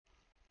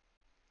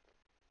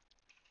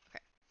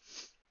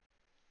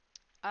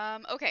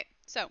Okay,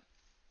 so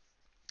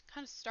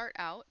kind of start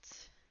out.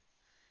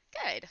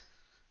 Good.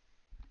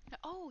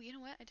 Oh, you know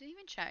what? I didn't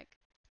even check.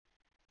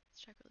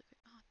 Let's check really quick.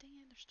 Oh, dang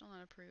it, they're still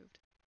not approved.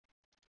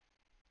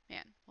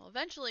 Man, well,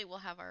 eventually we'll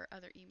have our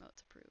other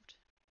emotes approved.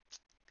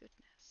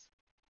 Goodness.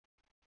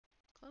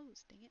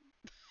 Close, dang it.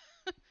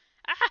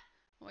 Ah!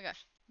 Oh my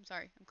gosh, I'm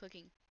sorry. I'm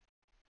clicking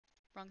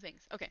wrong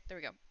things. Okay, there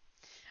we go.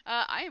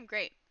 I am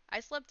great. I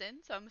slept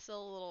in, so I'm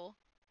still a little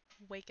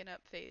waking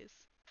up phase.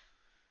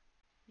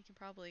 You can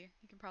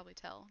probably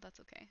tell. That's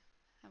okay.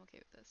 I'm okay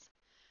with this.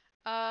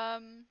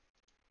 Um,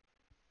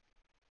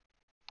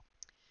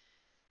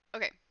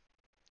 okay.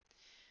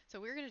 So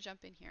we're gonna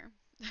jump in here.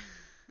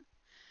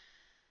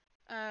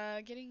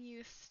 Getting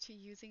used to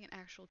using an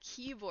actual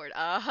keyboard.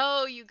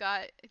 Oh,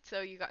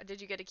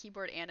 did you get a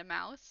keyboard and a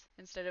mouse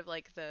instead of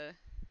like the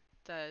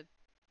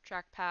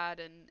trackpad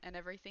and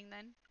everything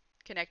then?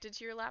 Connected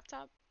to your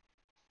laptop?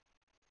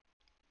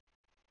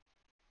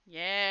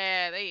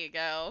 Yeah, there you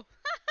go.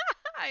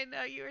 I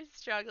know you were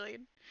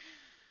struggling.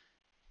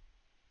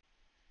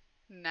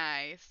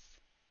 Nice.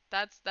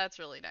 That's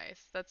really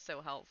nice. That's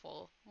so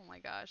helpful. Oh my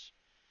gosh.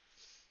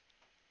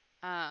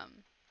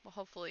 Well,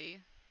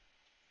 hopefully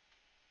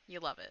you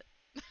love it.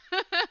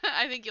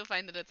 I think you'll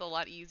find that it's a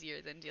lot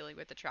easier than dealing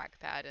with the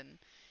trackpad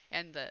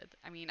and the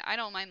I mean, I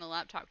don't mind the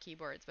laptop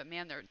keyboards, but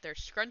man, they're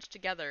scrunched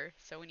together,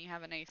 so when you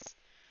have a nice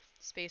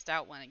spaced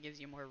out one, it gives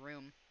you more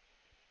room.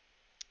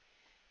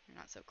 You're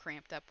not so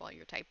cramped up while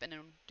you're typing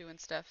and doing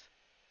stuff.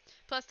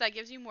 Plus, that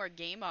gives you more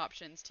game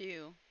options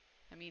too.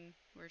 I mean,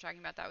 we were talking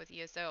about that with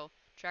ESO.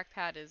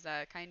 Trackpad is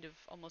kind of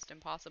almost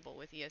impossible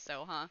with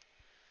ESO, huh?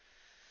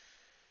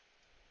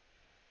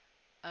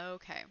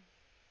 Okay,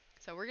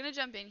 so we're gonna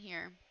jump in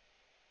here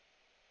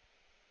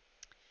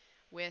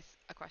with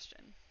a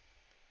question.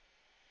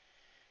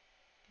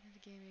 Get into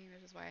gaming,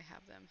 which is why I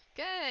have them.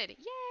 Good!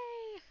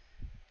 Yay!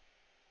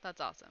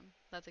 That's awesome.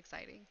 That's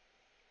exciting.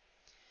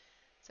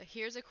 So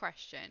here's a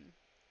question.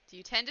 Do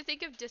you tend to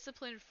think of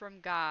discipline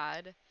from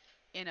God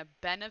in a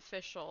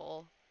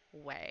beneficial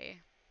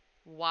way?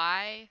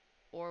 Why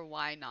or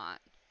why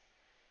not?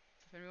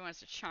 So if anyone wants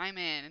to chime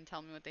in and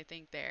tell me what they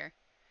think there.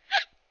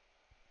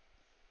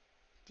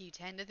 Do you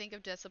tend to think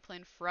of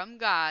discipline from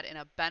God in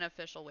a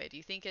beneficial way? Do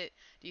you think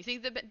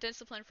the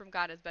discipline from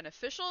God is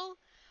beneficial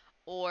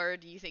or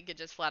do you think it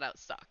just flat out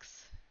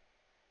sucks?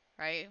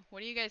 Right?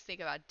 What do you guys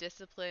think about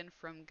discipline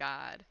from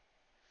God?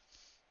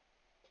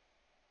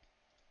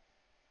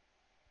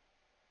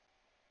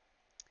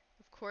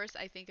 Of course,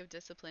 I think of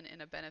discipline in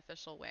a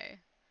beneficial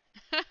way.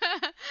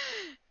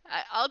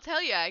 I'll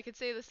tell you, I could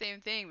say the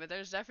same thing, but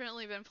there's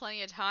definitely been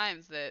plenty of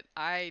times that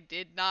I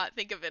did not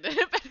think of it in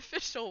a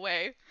beneficial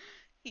way.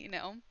 You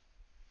know,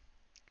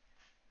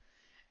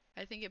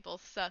 I think it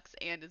both sucks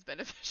and is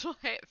beneficial.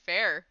 Hey,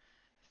 fair,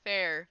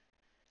 fair,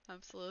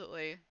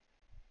 absolutely.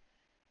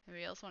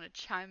 Anybody else want to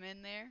chime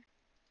in there?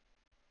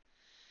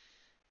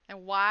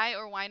 And why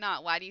or why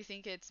not? Why do you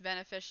think it's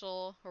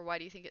beneficial or why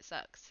do you think it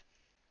sucks?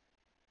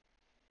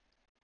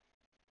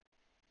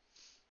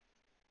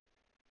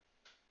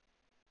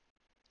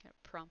 Gonna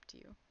prompt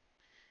you.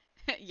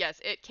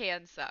 Yes, it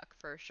can suck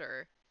for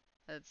sure.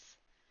 That's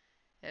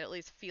It at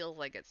least feels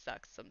like it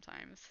sucks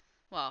sometimes.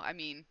 Well, I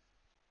mean,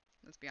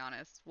 let's be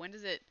honest. When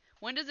does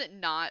it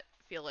not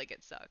feel like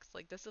it sucks?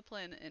 Like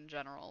discipline in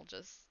general,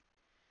 just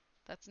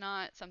that's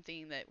not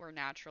something that we're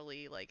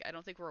naturally like I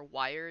don't think we're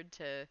wired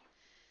to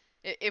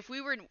if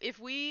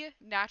we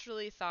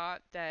naturally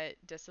thought that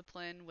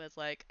discipline was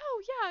like,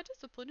 "Oh yeah,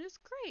 discipline is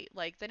great."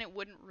 Like then it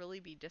wouldn't really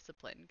be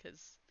discipline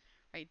cuz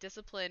right,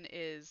 discipline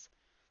is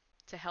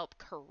to help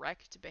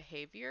correct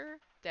behavior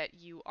that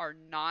you are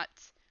not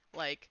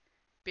like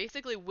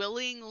basically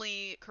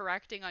willingly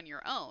correcting on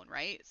your own,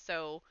 right?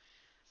 So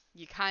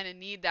you kind of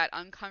need that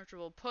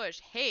uncomfortable push.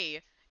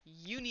 Hey,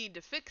 you need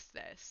to fix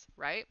this,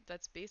 right?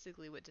 That's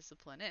basically what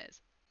discipline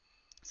is.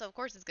 So of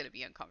course it's going to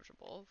be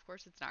uncomfortable. Of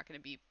course it's not going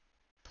to be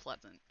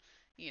pleasant,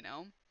 you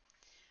know.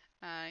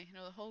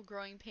 The whole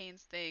growing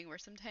pains thing, where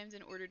sometimes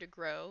in order to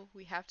grow,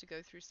 we have to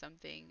go through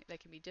something that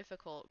can be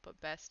difficult, but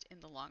best in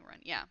the long run.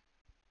 Yeah,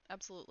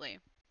 absolutely.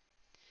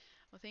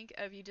 Well, think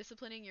of you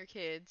disciplining your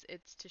kids,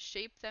 it's to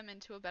shape them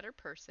into a better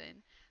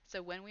person.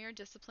 So when we are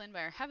disciplined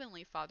by our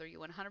Heavenly Father, you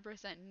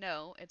 100%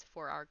 know it's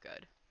for our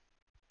good.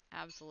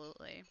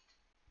 Absolutely.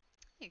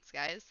 Thanks,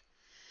 guys.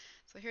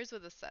 So here's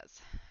what this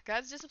says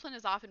God's discipline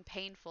is often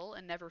painful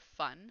and never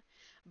fun,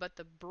 but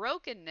the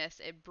brokenness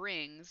it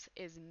brings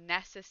is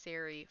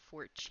necessary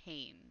for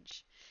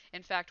change.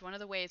 In fact, one of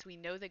the ways we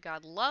know that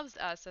God loves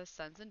us as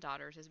sons and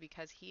daughters is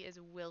because he is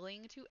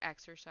willing to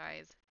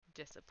exercise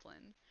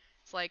discipline.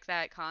 It's like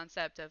that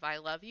concept of I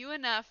love you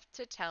enough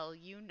to tell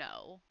you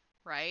no,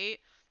 right?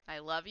 I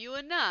love you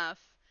enough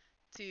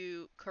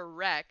to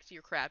correct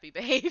your crappy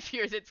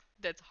behavior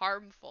that's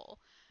harmful,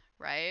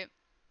 right?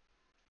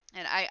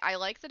 And I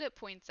like that it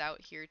points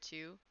out here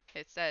too.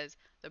 It says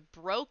the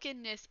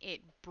brokenness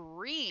it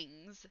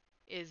brings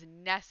is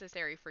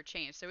necessary for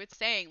change. So it's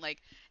saying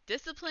like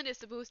discipline is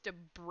supposed to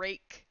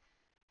break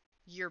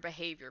your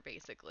behavior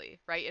basically,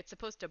 right? It's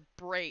supposed to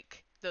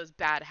break those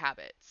bad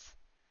habits,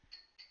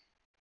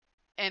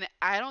 And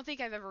I don't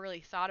think I've ever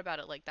really thought about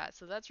it like that.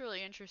 So that's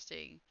really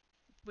interesting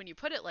when you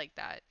put it like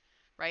that,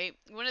 right?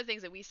 One of the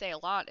things that we say a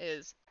lot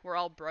is we're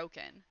all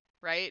broken,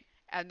 right?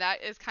 And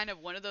that is kind of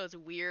one of those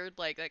weird,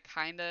 like, that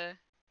kind of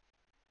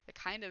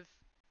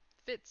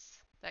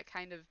fits, that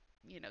kind of,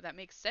 that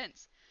makes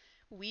sense.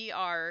 We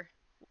are,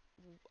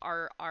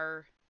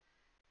 our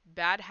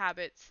bad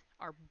habits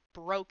are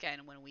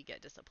broken when we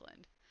get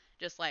disciplined.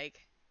 Just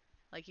like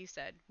you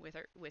said,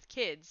 with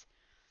kids,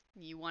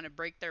 you want to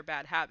break their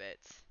bad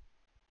habits.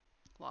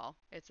 Well,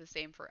 it's the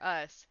same for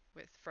us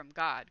with from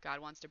God. God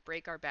wants to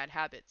break our bad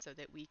habits so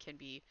that we can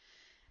be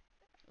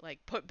like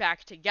put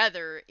back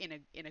together in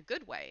a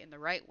good way, in the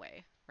right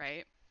way,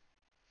 right?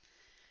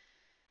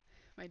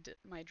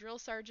 My drill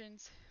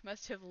sergeants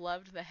must have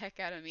loved the heck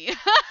out of me.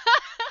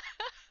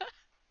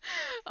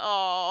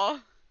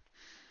 Oh,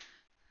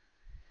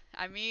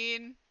 I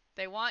mean,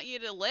 they want you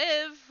to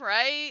live,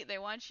 right? They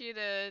want you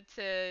to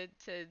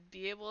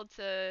be able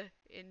to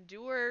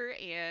endure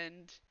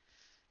and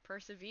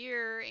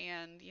persevere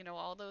and,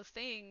 all those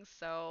things.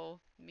 So,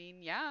 I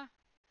mean, yeah,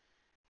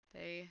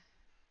 they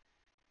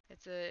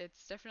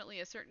it's definitely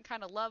a certain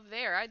kind of love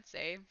there, I'd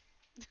say.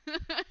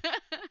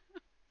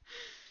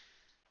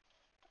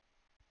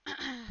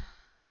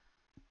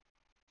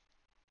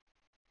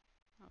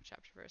 Oh,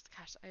 chapter verse.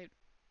 Gosh, I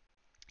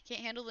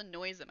can't handle the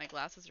noise that my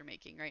glasses are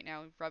making right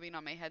now, rubbing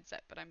on my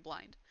headset, but I'm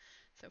blind,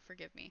 so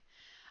forgive me.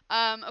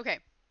 Okay.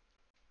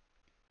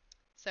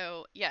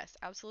 So yes,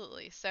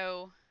 absolutely.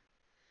 So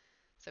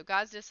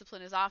God's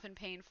discipline is often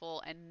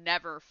painful and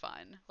never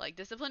fun. Like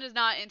discipline is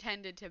not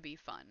intended to be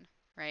fun,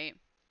 right?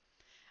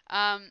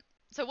 Um,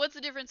 so what's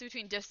the difference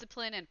between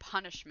discipline and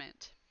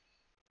punishment?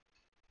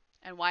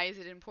 And why is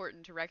it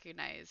important to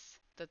recognize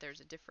that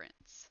there's a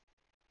difference?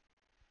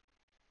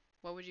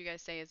 What would you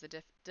guys say is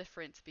the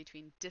difference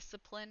between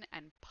discipline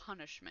and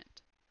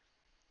punishment?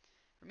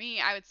 For me,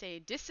 I would say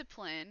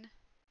discipline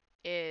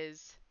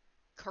is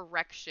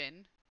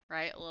correction,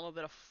 right? A little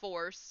bit of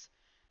force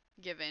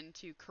given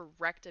to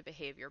correct a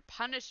behavior.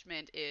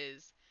 Punishment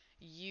is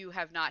you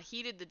have not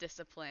heeded the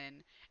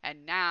discipline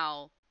and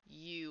now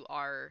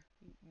you're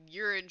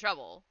in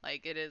trouble.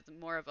 Like it is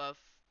more of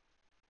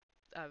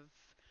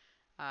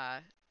uh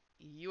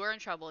you are in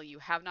trouble. You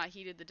have not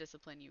heeded the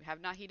discipline. You have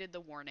not heeded the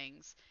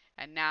warnings,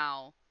 and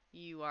now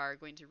you are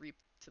going to reap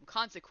some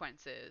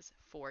consequences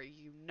for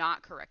you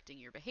not correcting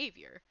your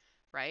behavior,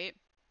 right?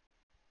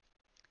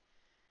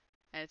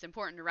 And it's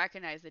important to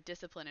recognize that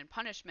discipline and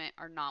punishment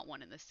are not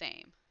one and the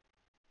same,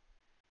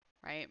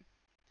 right?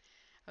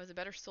 I was a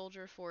better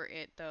soldier for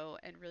it though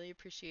and really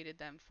appreciated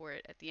them for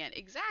it at the end.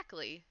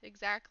 Exactly.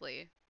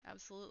 Exactly.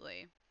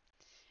 Absolutely.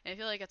 And I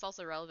feel like it's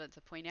also relevant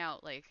to point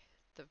out like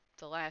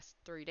the last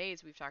 3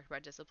 days we've talked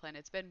about discipline.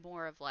 It's been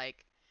more of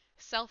like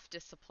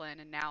self-discipline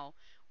and now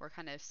we're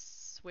kind of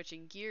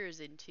switching gears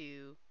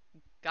into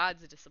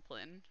God's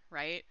discipline,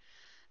 right?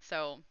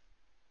 So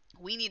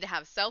we need to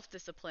have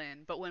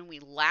self-discipline, but when we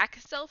lack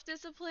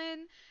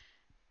self-discipline,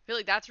 I feel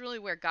like that's really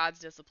where God's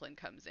discipline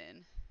comes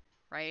in,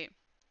 right?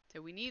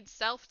 So we need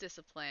self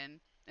discipline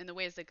in the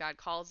ways that God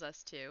calls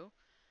us to,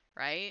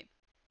 right?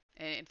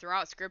 And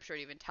throughout scripture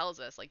it even tells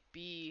us like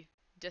be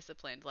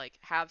disciplined, like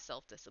have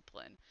self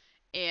discipline.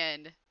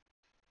 And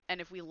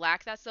and if we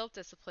lack that self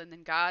discipline,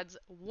 then God's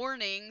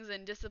warnings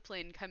and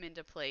discipline come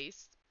into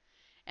place.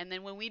 And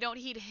then when we don't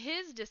heed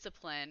his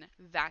discipline,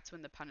 that's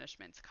when the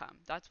punishments come.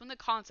 That's when the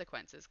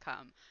consequences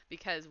come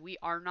because we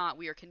are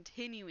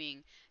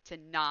continuing to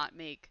not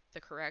make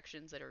the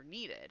corrections that are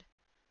needed,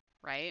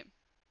 right?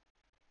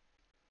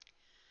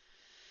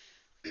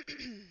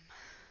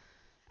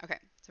 Okay,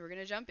 so we're going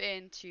to jump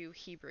into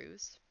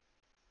Hebrews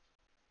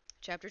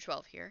chapter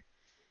 12 here.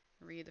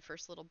 Read the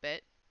first little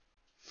bit.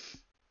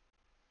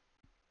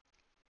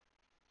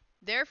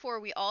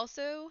 Therefore, we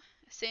also,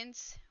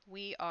 since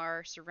we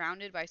are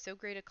surrounded by so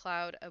great a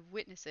cloud of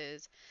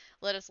witnesses,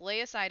 let us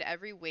lay aside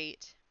every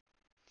weight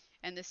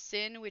and the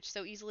sin which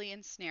so easily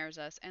ensnares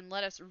us, and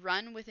let us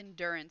run with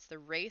endurance the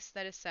race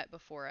that is set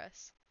before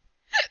us.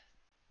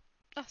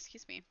 Oh,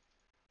 excuse me.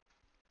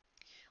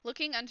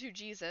 Looking unto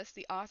Jesus,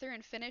 the author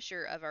and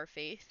finisher of our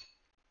faith,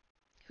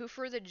 who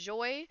for the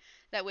joy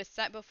that was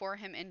set before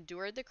him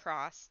endured the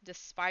cross,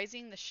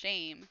 despising the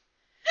shame,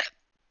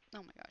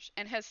 oh my gosh,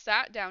 and has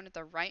sat down at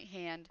the right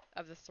hand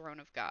of the throne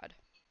of God.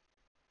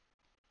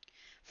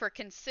 For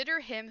consider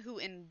him who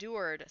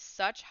endured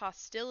such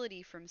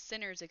hostility from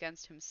sinners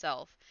against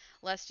himself,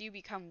 lest you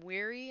become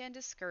weary and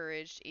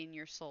discouraged in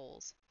your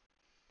souls.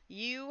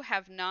 You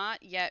have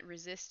not yet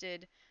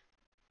resisted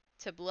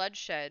to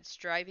bloodshed,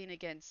 striving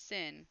against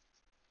sin,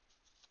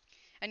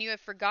 and you have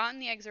forgotten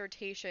the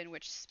exhortation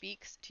which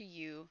speaks to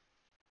you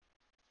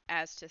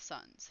as to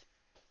sons.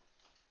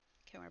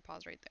 Okay, I'm going to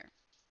pause right there.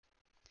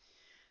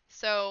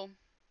 So,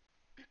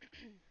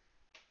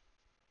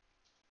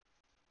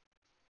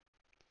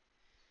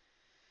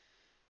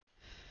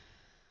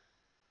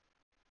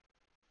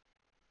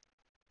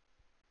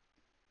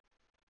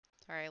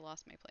 sorry, I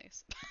lost my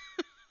place.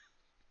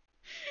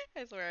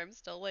 I swear I'm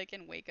still like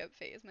in wake up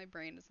phase. My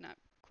brain is not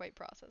quite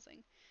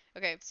processing.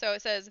 Okay, so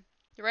it says,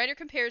 The writer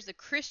compares the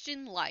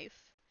Christian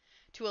life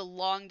to a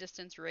long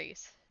distance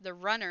race. The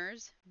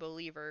runners,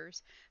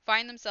 believers,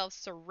 find themselves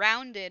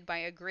surrounded by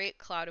a great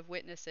cloud of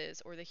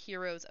witnesses, or the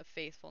heroes of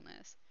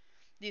faithfulness.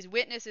 These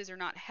witnesses are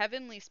not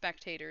heavenly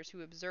spectators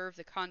who observe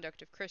the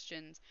conduct of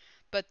Christians,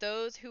 but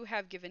those who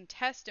have given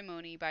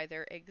testimony by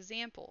their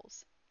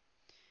examples.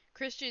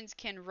 Christians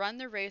can run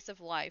the race of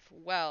life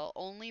well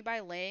only by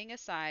laying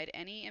aside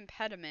any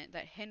impediment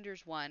that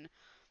hinders one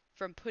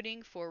from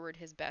putting forward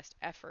his best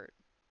effort.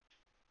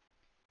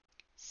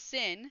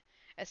 Sin,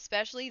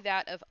 especially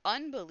that of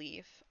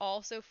unbelief,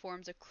 also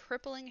forms a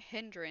crippling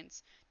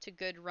hindrance to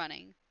good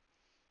running.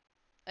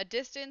 A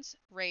distance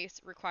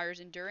race requires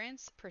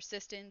endurance,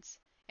 persistence,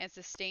 and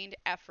sustained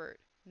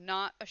effort,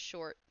 not a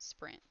short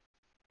sprint.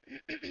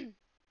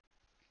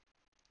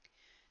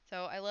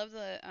 So I love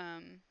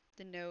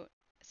the note.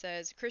 It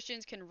says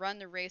Christians can run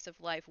the race of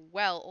life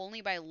well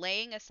only by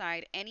laying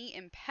aside any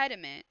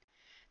impediment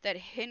that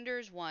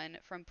hinders one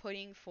from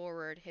putting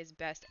forward his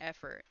best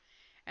effort.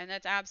 And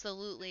that's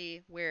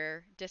absolutely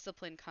where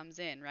discipline comes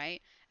in,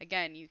 right?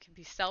 Again, you can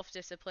be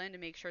self-disciplined to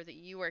make sure that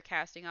you are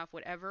casting off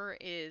whatever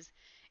is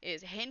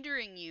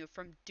hindering you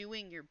from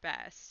doing your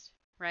best,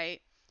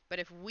 right? But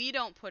if we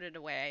don't put it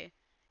away,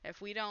 if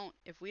we don't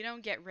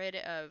get rid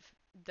of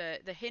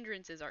the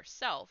hindrances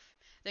ourselves,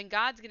 then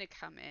God's going to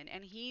come in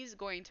and he's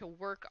going to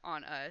work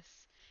on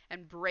us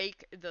and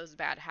break those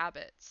bad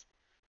habits,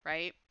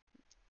 right?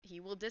 He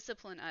will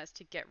discipline us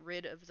to get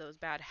rid of those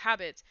bad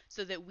habits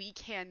so that we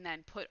can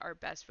then put our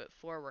best foot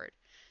forward.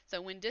 So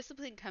when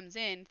discipline comes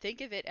in, think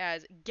of it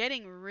as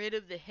getting rid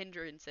of the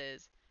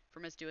hindrances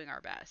from us doing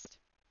our best.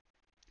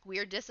 We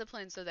are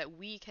disciplined so that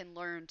we can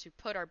learn to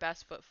put our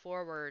best foot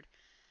forward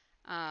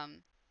um,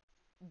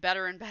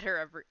 better and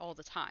better all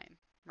the time,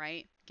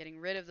 right?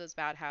 Getting rid of those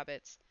bad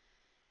habits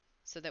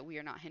so that we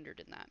are not hindered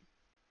in that.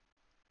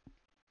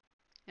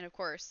 And of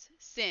course,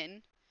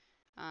 sin,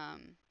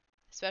 um,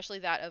 especially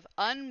that of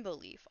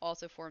unbelief,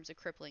 also forms a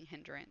crippling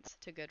hindrance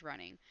to good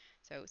running.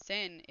 So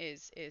sin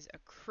is a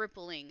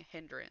crippling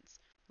hindrance.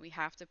 We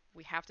have to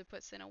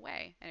put sin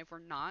away, and if we're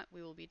not,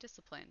 we will be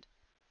disciplined,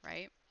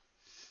 right?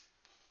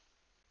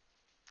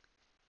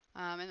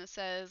 And it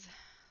says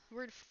the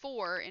word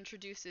 "for"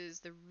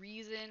 introduces the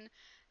reason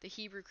the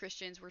Hebrew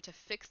Christians were to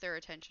fix their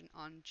attention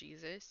on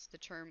Jesus. The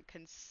term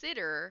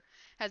 "consider"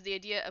 has the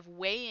idea of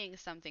weighing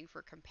something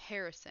for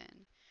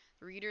comparison.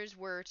 The readers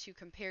were to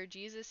compare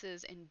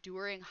Jesus'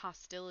 enduring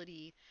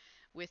hostility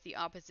with the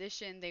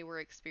opposition they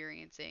were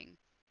experiencing.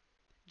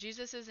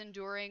 Jesus'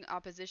 enduring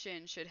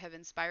opposition should have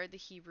inspired the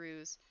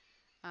Hebrew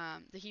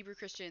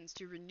Christians,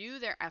 to renew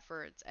their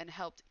efforts and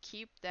helped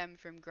keep them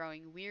from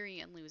growing weary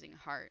and losing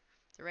heart.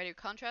 The writer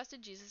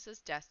contrasted Jesus'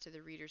 death to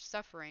the reader's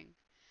suffering.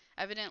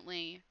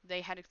 Evidently,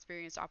 they had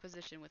experienced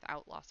opposition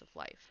without loss of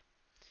life.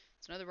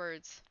 So, in other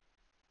words,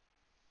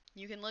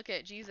 you can look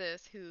at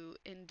Jesus, who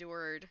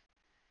endured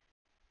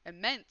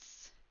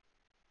immense,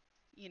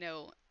 you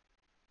know,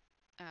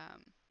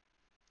 um,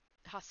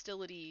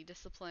 hostility,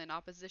 discipline,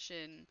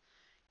 opposition,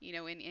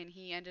 and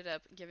he ended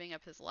up giving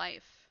up his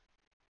life.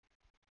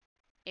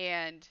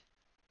 And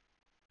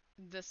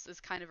this is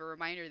kind of a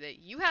reminder that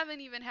you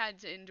haven't even had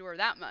to endure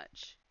that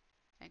much.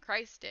 And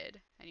Christ did.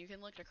 And you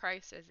can look to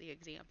Christ as the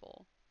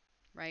example,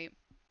 right?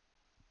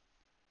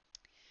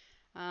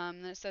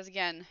 And it says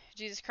again,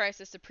 Jesus Christ,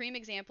 the supreme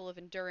example of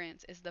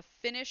endurance, is the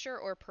finisher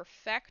or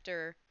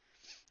perfecter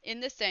in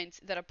the sense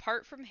that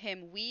apart from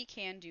him we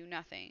can do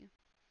nothing.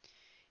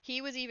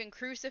 He was even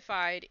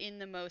crucified in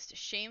the most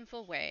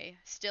shameful way.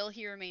 Still,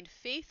 he remained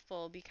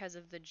faithful because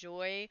of the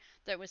joy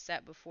that was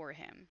set before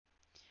him.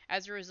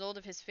 As a result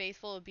of his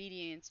faithful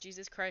obedience,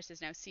 Jesus Christ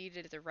is now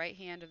seated at the right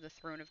hand of the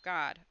throne of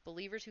God.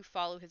 Believers who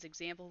follow his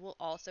example will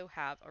also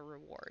have a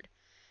reward.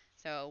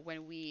 So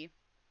when we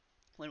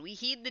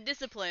heed the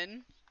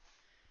discipline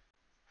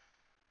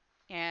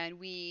and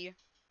we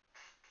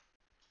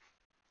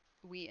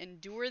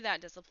endure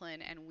that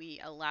discipline and we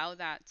allow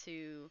that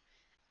to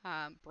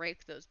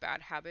break those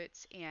bad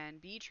habits and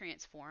be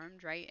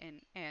transformed, right?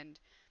 And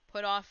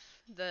put off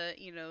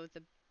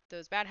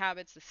those bad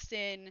habits, the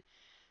sin,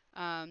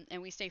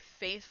 and we stay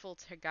faithful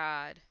to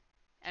God.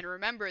 And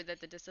remember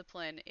that the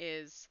discipline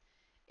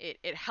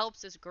it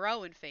helps us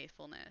grow in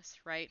faithfulness,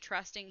 right?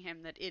 Trusting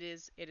Him that it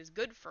is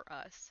good for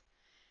us.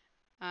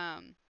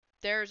 Um,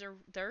 there's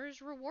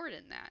reward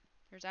in that.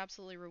 There's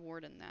absolutely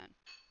reward in that.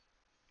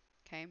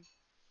 Okay.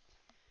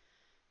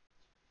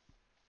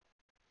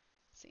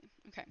 Let's see.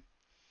 Okay.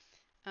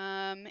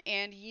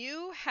 And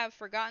you have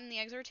forgotten the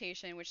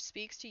exhortation which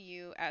speaks to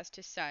you as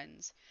to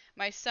sons.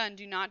 My son,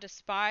 do not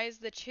despise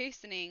the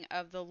chastening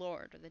of the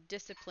Lord, or the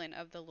discipline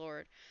of the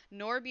Lord,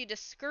 nor be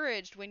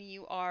discouraged when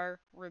you are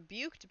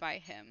rebuked by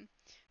him.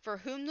 For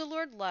whom the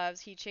Lord loves,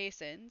 he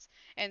chastens,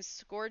 and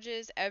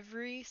scourges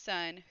every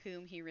son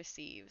whom he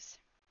receives.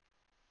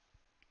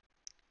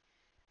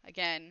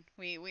 Again,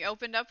 we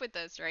opened up with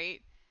this,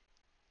 right?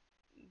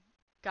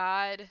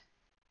 God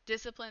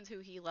disciplines who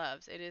he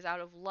loves. It is out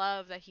of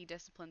love that he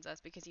disciplines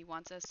us because he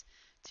wants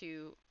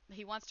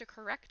to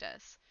correct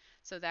us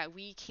so that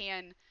we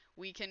can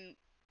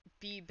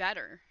be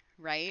better,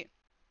 right?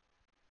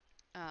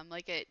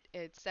 Like it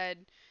said,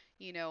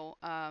 you know,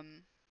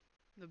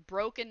 the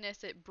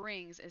brokenness it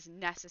brings is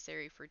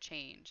necessary for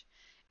change.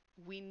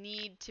 We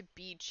need to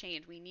be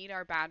changed. We need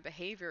our bad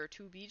behavior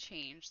to be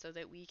changed so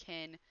that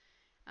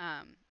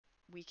um,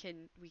 we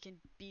can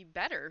be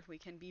better. We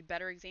can be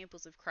better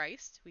examples of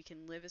Christ. We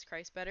can live as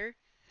Christ better.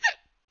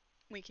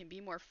 We can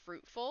be more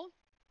fruitful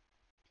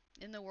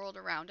in the world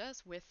around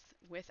us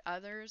with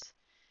others.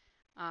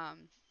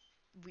 Um,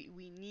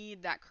 we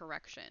need that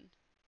correction,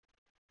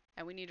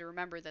 and we need to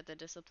remember that the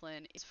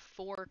discipline is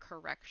for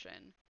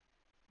correction,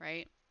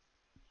 right?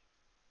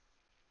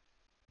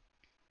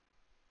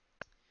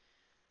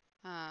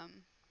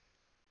 Um,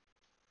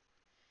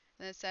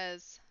 and it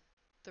says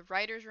the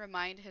writers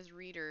remind his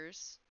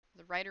readers.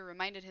 The writer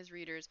reminded his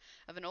readers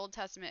of an Old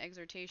Testament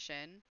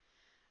exhortation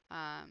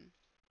um,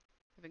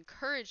 of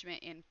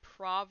encouragement in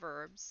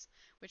Proverbs,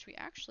 which we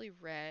actually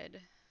read.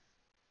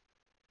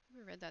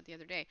 We read that the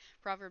other day.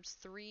 Proverbs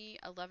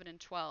 3:11 and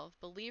 12.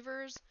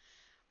 Believers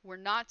were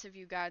not to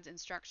view God's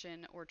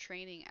instruction or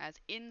training as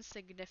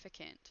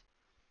insignificant.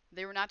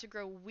 They were not to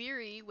grow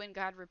weary when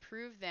God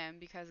reproved them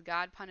because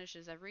God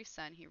punishes every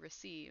son he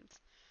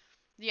receives.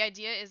 The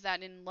idea is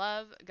that in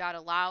love, God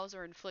allows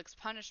or inflicts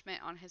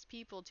punishment on his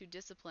people to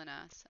discipline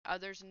us.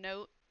 Others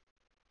note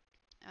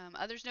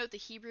the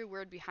Hebrew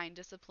word behind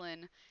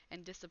discipline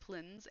and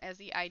disciplines as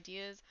the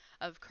ideas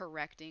of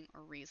correcting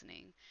or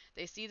reasoning.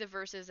 They see the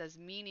verses as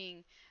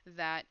meaning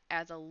that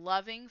as a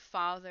loving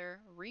father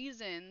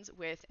reasons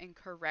with and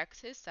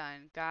corrects his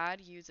son, God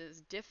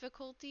uses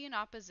difficulty and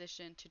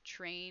opposition to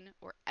train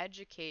or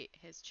educate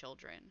his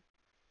children.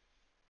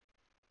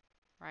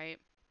 Right?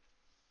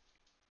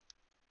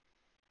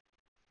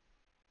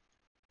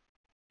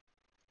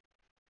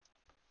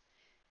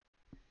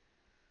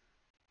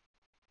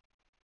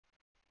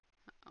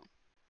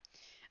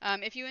 Oh.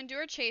 If you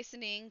endure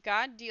chastening,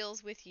 God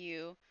deals with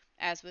you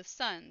as with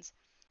sons.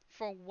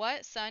 For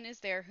what son is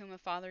there whom a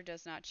father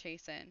does not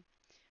chasten?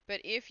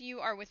 But if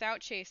you are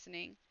without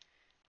chastening,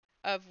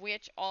 of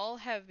which all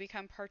have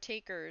become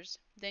partakers,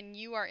 then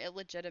you are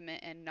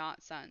illegitimate and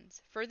not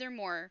sons.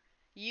 Furthermore,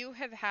 you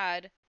have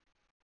had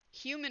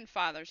human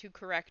fathers who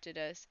corrected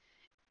us,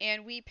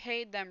 and we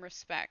paid them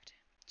respect.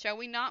 Shall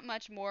we not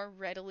much more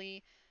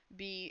readily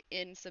be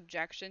in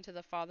subjection to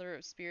the Father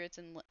of spirits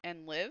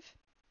and live?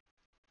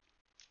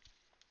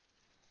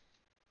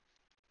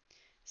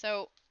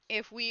 So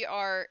if we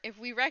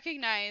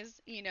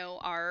recognize,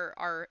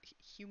 our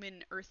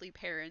human earthly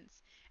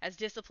parents as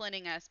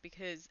disciplining us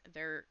because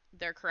they're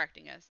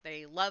correcting us,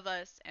 they love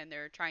us and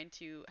they're trying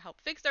to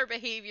help fix our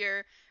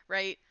behavior,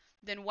 right?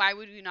 Then why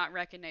would we not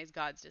recognize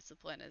God's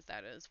discipline as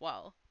that as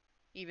well?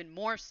 Even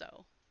more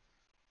so.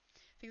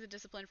 I think the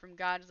discipline from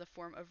God is a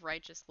form of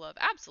righteous love.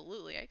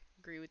 Absolutely, I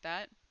agree with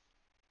that.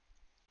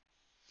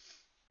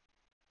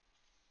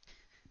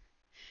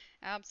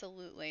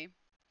 Absolutely.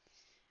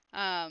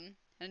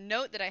 A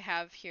note that I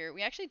have here,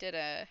 we actually did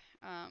there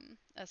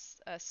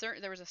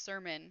was a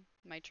sermon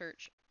in my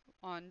church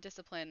on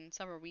discipline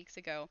several weeks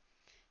ago.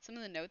 Some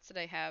of the notes that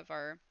I have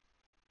are,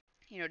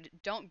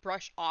 don't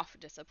brush off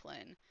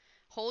discipline.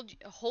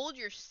 Hold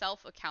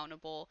yourself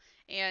accountable,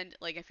 and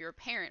like if you're a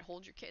parent,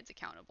 hold your kids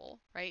accountable,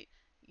 right?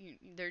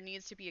 There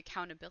needs to be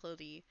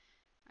accountability,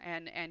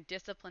 and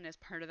discipline is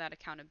part of that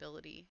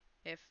accountability.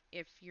 If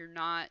you're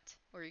not,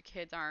 or your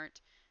kids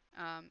aren't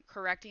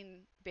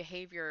correcting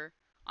behavior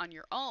on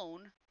your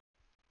own,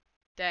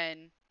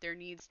 then there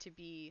needs to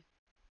be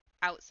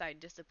outside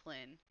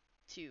discipline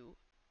to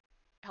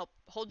help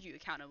hold you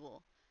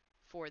accountable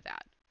for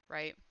that,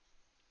 right?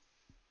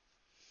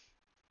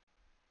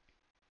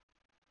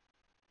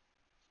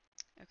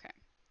 Okay,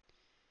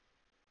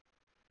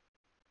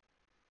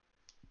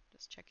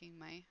 just checking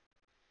my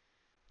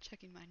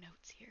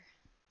notes here.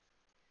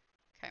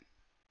 Okay.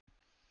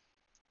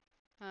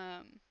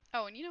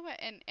 Oh, and you know what?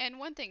 And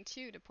one thing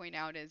too to point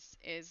out is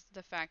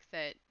the fact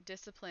that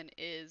discipline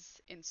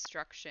is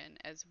instruction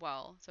as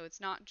well. So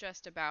it's not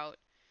just about,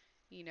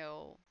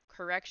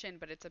 correction,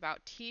 but it's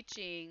about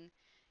teaching,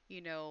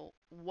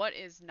 what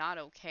is not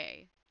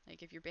okay.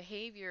 Like if your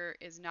behavior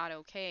is not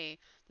okay,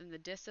 then the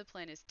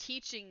discipline is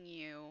teaching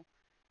you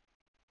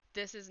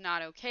this is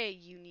not okay.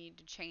 You need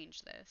to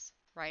change this,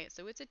 right?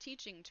 So it's a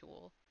teaching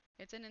tool.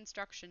 It's an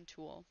instruction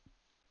tool.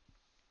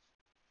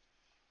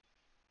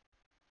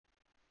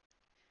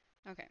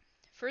 Okay.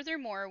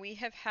 Furthermore, we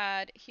have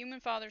had human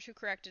fathers who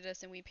corrected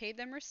us, and we paid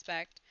them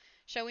respect.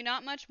 Shall we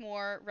not much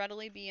more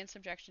readily be in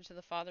subjection to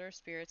the Father of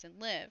spirits and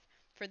live?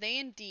 For they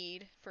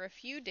indeed, for a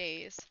few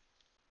days,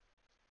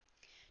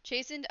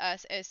 chastened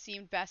us as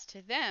seemed best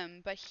to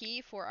them, but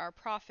he for our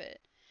profit,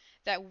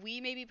 that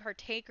we may be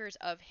partakers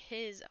of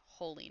his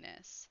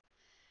holiness.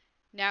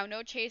 Now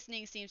no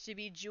chastening seems to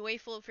be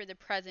joyful for the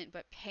present,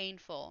 but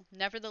painful.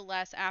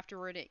 Nevertheless,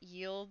 afterward it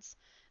yields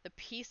the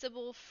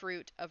peaceable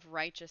fruit of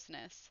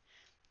righteousness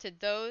to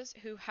those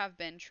who have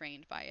been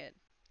trained by it.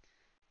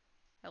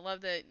 I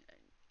love that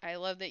I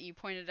love that you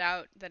pointed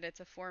out that it's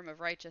a form of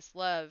righteous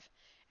love.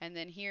 And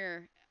then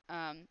here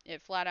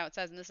it flat out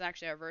says, and this is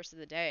actually our verse of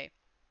the day,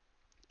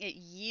 it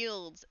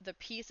yields the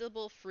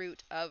peaceable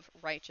fruit of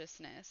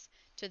righteousness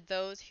to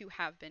those who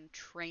have been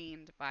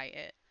trained by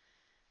it,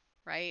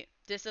 right?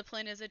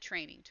 Discipline is a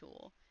training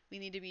tool. We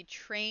need to be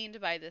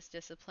trained by this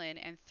discipline,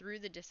 and through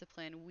the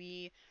discipline,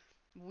 we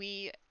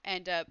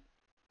end up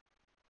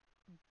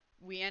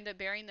we end up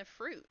bearing the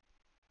fruit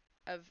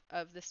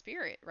of the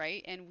spirit,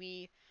 right? And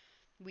we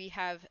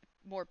have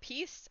more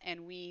peace,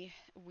 and we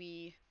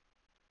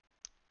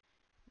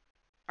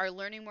are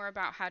learning more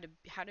about how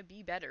to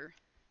be better,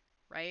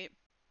 right?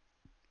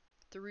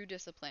 Through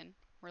discipline.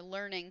 We're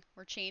learning,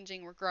 we're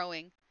changing, we're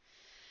growing.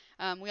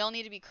 We all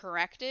need to be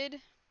corrected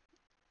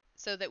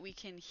so that we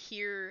can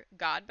hear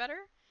God better,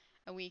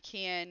 and we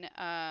can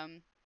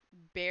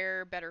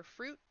bear better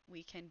fruit.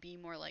 We can be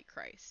more like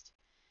Christ.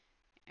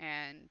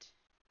 And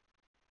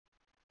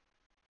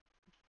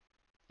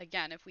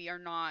again, if we are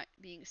not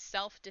being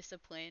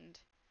self-disciplined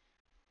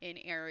in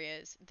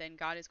areas, then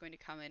God is going to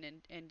come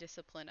in and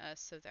discipline us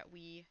so that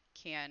we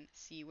can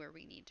see where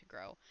we need to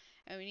grow.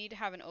 And we need to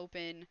have an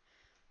open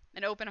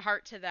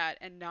heart to that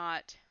and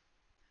not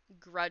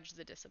grudge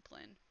the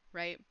discipline,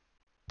 right?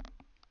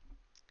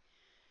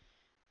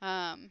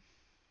 Um,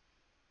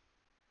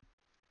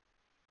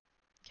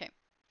 okay.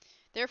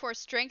 Therefore,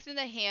 strengthen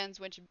the hands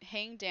which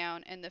hang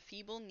down and the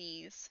feeble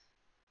knees.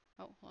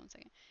 Oh, hold on a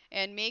second.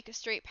 And make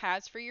straight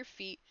paths for your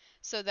feet,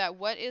 so that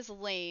what is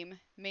lame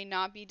may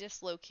not be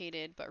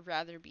dislocated, but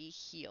rather be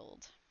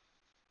healed.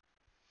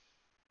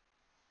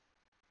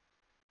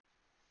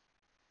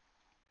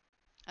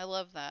 I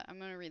love that. I'm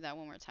going to read that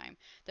one more time.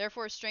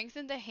 Therefore,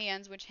 strengthen the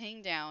hands which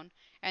hang down,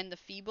 and the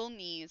feeble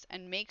knees,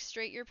 and make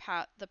straight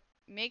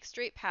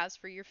paths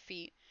for your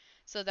feet,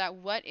 so that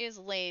what is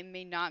lame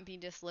may not be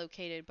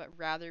dislocated, but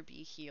rather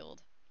be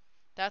healed.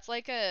 That's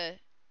like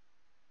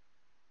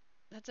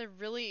that's a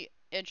really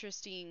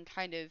interesting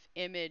kind of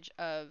image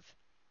of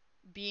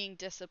being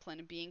disciplined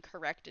and being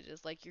corrected.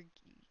 Is like you're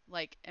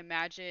like,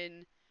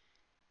 imagine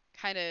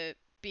kind of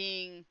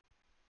being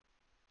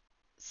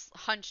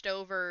hunched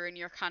over, and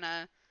you're kind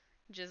of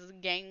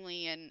just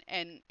gangly, and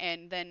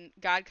then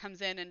God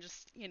comes in and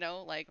just,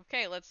 like,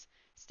 okay, let's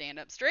stand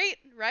up straight,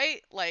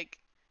 right? Like,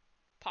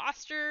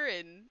 posture,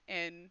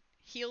 and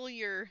heal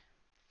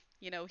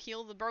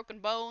heal the broken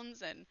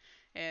bones, and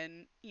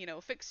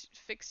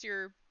fix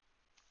your,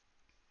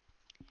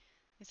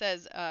 he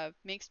says,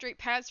 make straight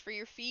paths for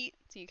your feet.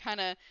 So you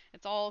kind of,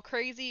 it's all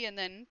crazy, and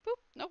then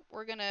boop, nope,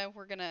 we're gonna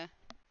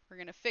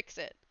fix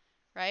it,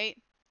 right?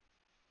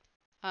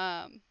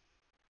 Um,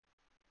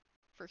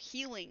 for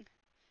healing,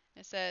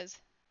 it says,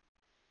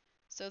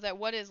 so that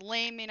what is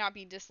lame may not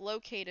be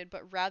dislocated,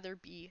 but rather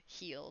be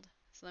healed.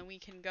 So then we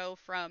can go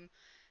from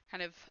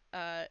kind of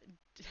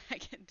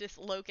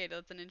dislocated.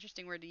 That's an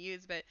interesting word to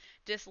use, but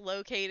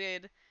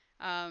dislocated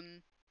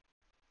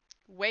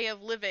way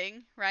of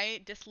living,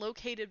 right?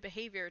 Dislocated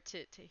behavior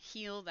to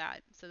heal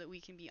that, so that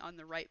we can be on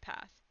the right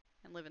path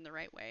and live in the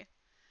right way.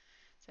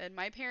 Said,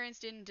 my parents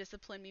didn't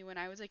discipline me when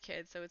I was a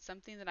kid, so it's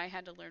something that I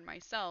had to learn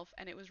myself,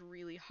 and it was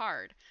really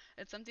hard.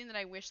 It's something that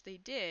I wish they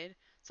did,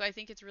 so I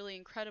think it's really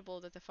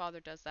incredible that the Father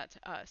does that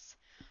to us.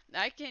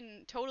 I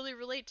can totally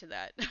relate to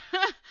that.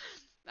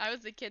 I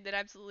was the kid that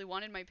absolutely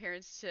wanted my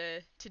parents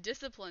to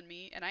discipline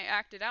me, and I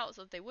acted out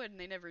so that they would, and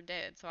they never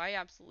did. So I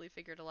absolutely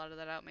figured a lot of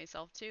that out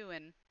myself too.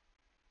 And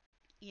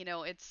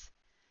it's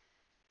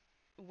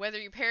whether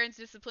your parents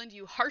disciplined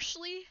you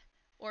harshly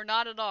or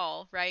not at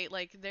all, right?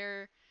 Like,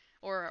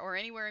 or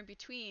anywhere in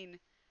between,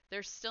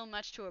 there's still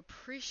much to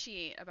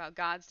appreciate about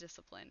God's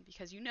discipline,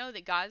 because you know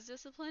that God's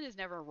discipline is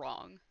never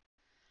wrong.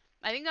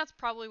 I think that's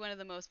probably one of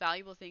the most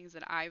valuable things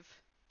that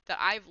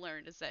I've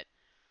learned, is that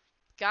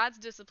God's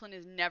discipline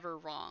is never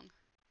wrong.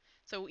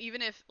 So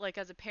even if, like,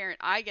 as a parent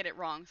I get it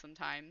wrong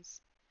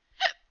sometimes,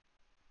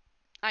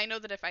 I know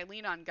that if I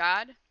lean on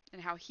God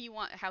and how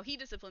he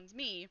disciplines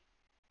me,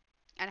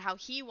 and how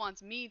he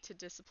wants me to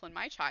discipline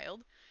my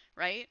child,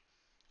 right?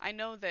 I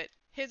know that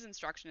his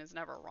instruction is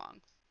never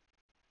wrong.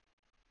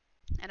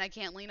 And I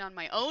can't lean on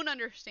my own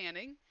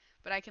understanding,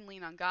 but I can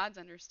lean on God's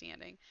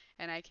understanding,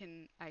 and I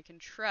can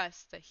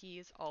trust that he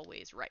is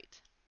always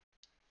right.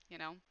 You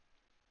know?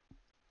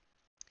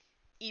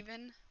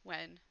 Even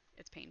when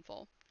it's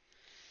painful.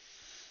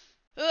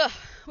 Ugh,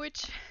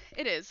 which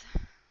it is.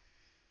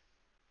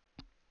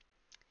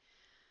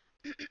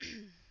 Okay.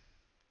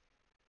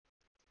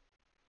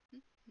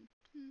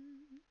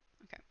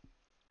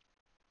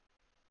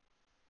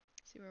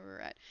 See where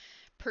we're at.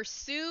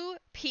 Pursue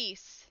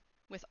peace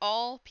with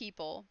all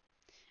people,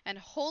 and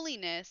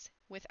holiness,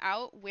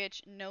 without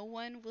which no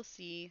one will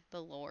see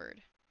the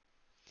Lord.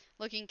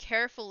 Looking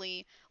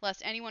carefully,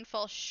 lest anyone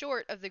fall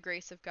short of the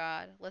grace of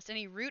God, lest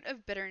any root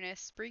of bitterness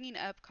springing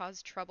up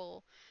cause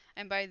trouble,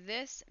 and by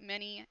this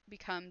many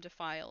become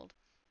defiled.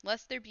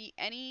 Lest there be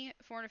any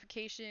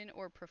fornication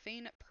or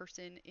profane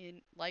person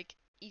in like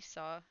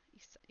Esau,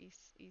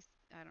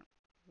 I don't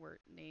word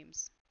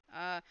names,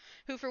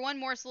 who for one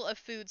morsel of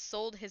food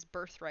sold his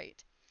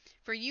birthright.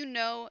 For you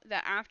know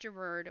that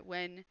afterward,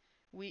 when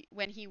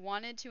he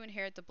wanted to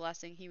inherit the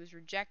blessing, he was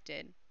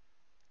rejected,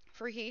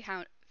 for he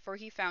for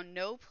he found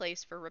no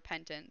place for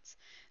repentance,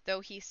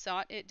 though he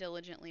sought it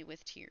diligently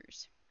with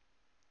tears.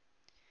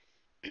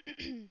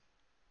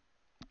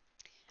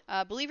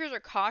 Believers are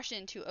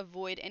cautioned to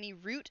avoid any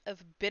root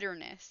of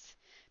bitterness.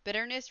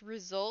 Bitterness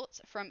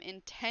results from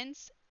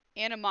intense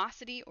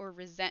animosity or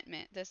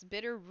resentment. This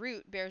bitter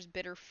root bears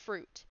bitter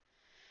fruit,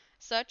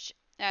 such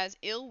as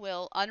ill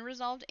will,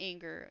 unresolved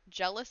anger,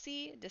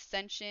 jealousy,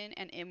 dissension,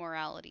 and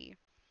immorality.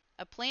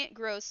 A plant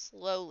grows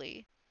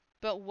slowly,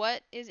 but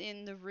what is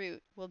in the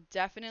root will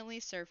definitely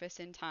surface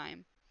in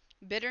time.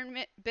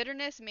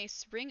 Bitterness may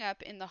spring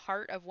up in the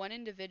heart of one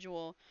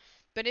individual,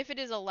 but if it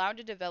is allowed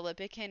to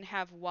develop, it can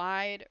have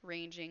wide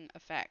ranging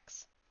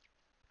effects.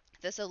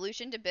 The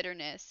solution to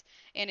bitterness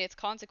and its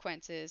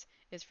consequences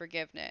is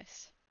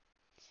forgiveness.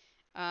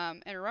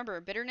 And remember,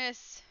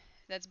 bitterness,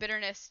 that's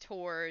bitterness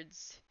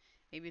towards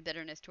maybe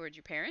bitterness towards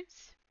your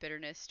parents,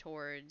 bitterness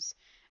towards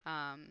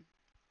um,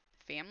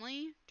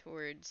 family,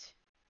 towards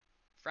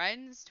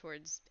friends,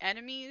 towards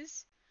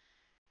enemies,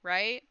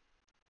 right?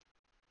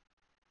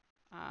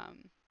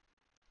 Um,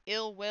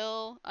 ill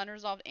will,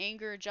 unresolved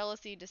anger,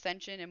 jealousy,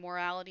 dissension,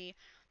 immorality.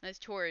 That's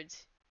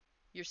towards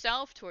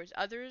yourself, towards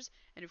others,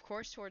 and of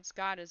course towards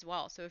God as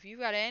well. So if you've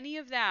got any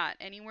of that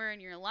anywhere in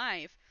your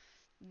life,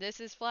 this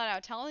is flat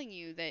out telling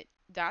you that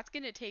that's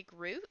going to take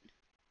root,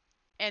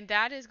 and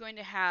that is going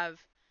to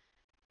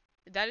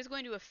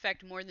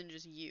affect more than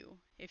just you.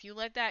 If you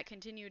let that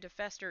continue to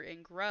fester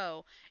and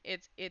grow,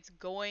 it's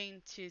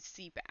going to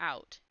seep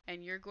out,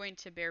 and you're going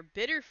to bear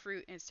bitter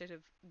fruit instead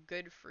of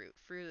good fruit,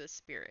 fruit of the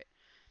spirit.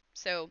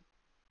 So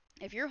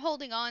if you're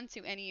holding on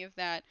to any of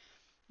that,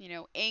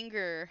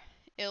 anger,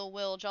 ill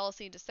will,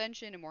 jealousy,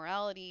 dissension,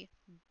 immorality,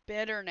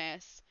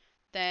 bitterness,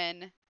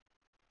 then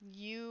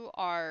you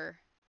are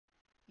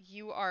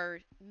you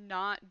are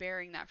not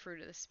bearing that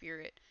fruit of the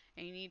spirit,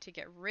 and you need to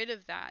get rid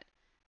of that.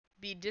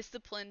 Be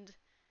disciplined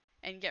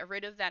and get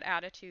rid of that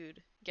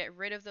attitude. Get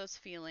rid of those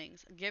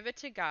feelings. Give it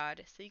to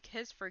God. Seek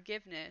his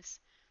forgiveness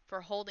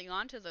for holding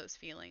on to those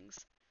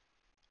feelings,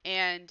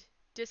 and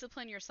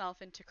discipline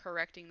yourself into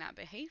correcting that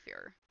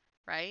behavior,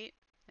 right?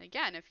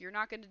 Again, if you're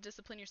not going to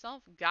discipline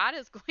yourself, God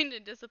is going to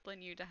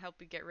discipline you to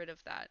help you get rid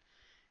of that,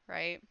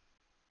 right?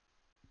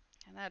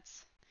 And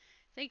that's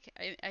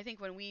I think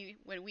when we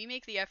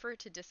make the effort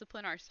to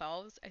discipline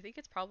ourselves, I think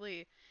it's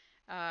probably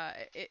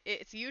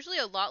it's usually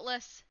a lot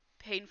less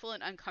painful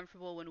and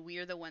uncomfortable when we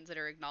are the ones that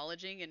are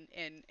acknowledging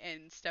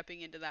and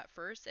stepping into that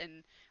first,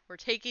 and we're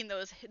taking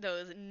those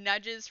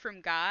nudges from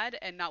God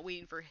and not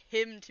waiting for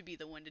him to be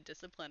the one to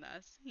discipline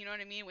us. You know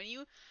what I mean?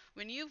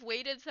 When you've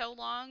waited so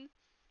long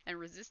and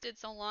resisted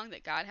so long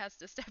that God has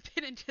to step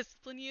in and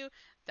discipline you,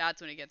 that's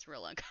when it gets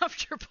real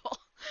uncomfortable.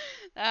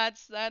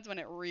 That's when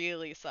it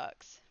really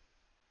sucks.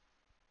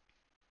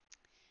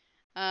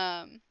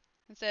 Um,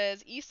 it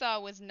says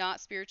Esau was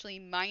not spiritually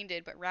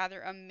minded, but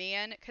rather a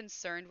man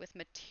concerned with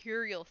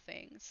material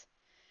things.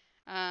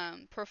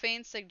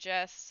 Profane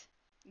suggests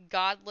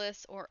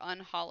godless or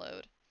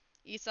unhallowed.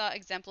 Esau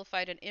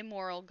exemplified an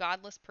immoral,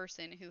 godless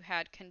person who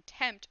had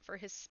contempt for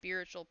his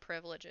spiritual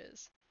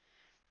privileges.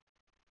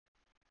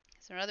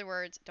 So, in other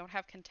words, don't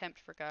have contempt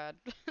for God.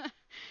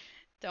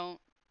 Don't,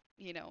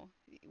 you know,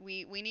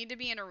 we need to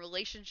be in a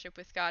relationship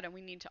with God, and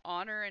we need to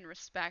honor and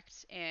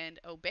respect and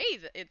obey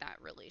in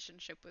that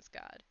relationship with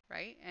God,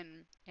 right?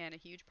 And a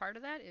huge part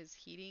of that is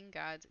heeding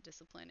God's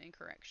discipline and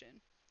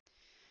correction.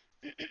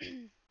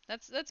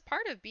 that's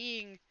part of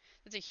being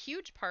that's a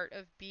huge part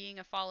of being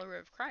a follower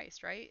of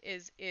Christ, right?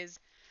 Is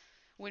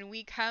when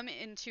we come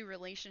into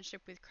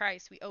relationship with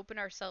Christ, we open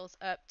ourselves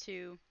up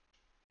to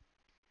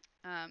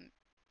um,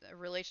 a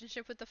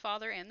relationship with the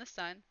Father and the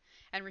Son,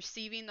 and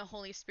receiving the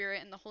Holy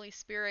Spirit, and the Holy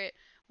Spirit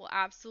will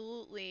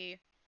absolutely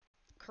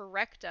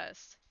correct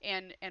us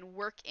and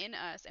work in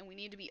us, and we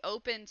need to be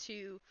open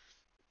to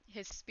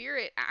His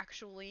Spirit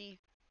actually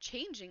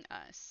changing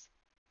us,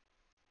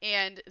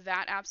 and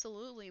that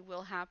absolutely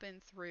will happen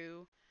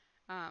through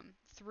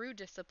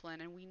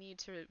discipline, and we need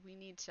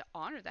to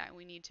honor that,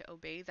 we need to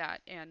obey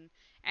that, and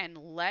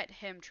let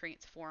Him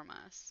transform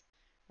us,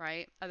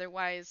 right?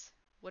 Otherwise,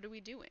 what are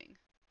we doing?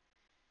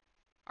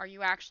 Are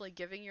you actually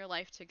giving your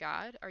life to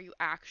God? Are you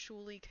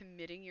actually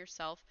committing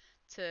yourself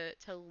to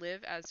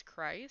live as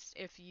Christ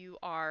if you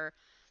are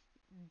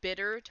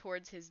bitter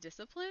towards his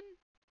discipline?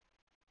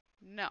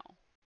 No.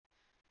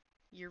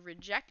 You're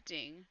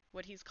rejecting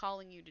what he's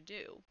calling you to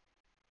do.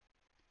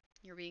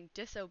 You're being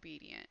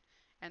disobedient,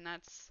 and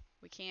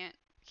we can't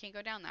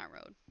go down that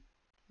road,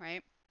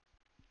 right?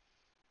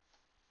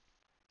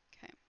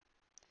 Okay.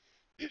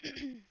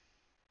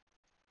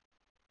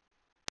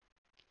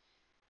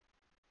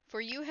 For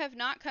you have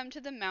not come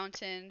to the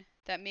mountain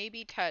that may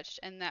be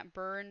touched and that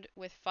burned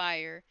with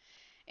fire,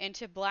 and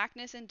to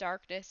blackness and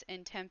darkness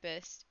and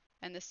tempest,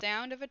 and the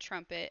sound of a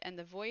trumpet and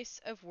the voice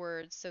of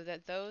words, so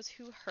that those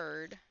who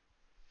heard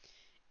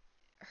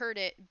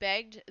it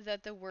begged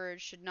that the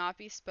word should not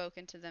be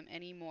spoken to them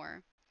any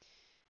more,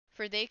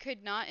 for they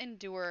could not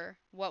endure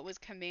what was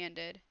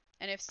commanded.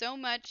 And if so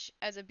much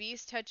as a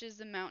beast touches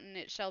the mountain,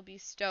 it shall be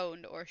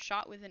stoned or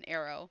shot with an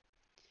arrow.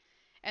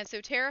 And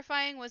so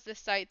terrifying was the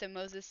sight that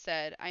Moses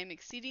said, I am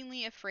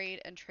exceedingly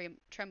afraid and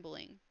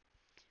trembling.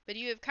 But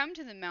you have come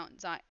to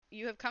Mount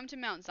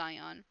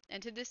Zion,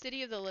 and to the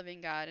city of the living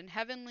God, and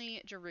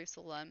heavenly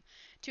Jerusalem,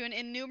 to an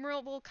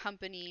innumerable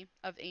company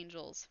of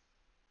angels,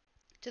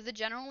 to the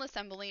general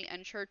assembly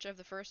and church of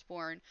the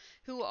firstborn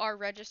who are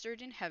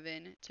registered in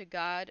heaven, to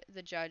God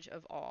the judge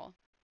of all,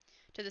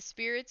 to the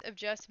spirits of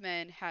just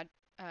men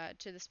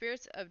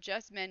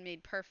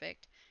made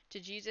perfect, to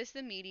Jesus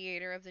the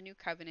mediator of the new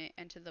covenant,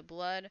 and to the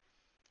blood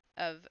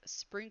of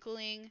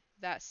sprinkling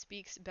that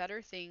speaks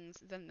better things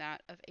than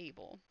that of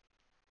Abel.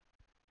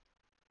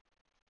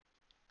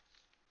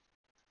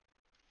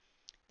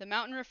 The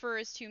mountain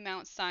refers to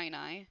Mount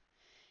Sinai.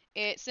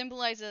 It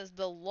symbolizes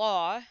the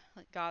law,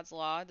 like God's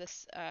law,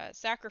 this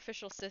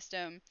sacrificial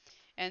system,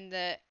 and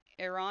the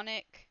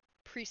Aaronic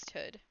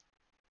priesthood,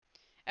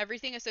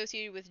 everything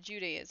associated with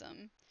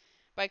Judaism.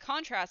 By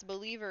contrast,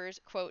 believers,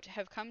 quote,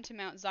 have come to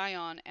Mount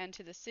Zion and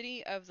to the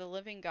city of the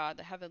living God,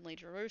 the heavenly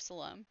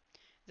Jerusalem.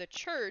 The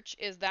church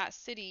is that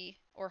city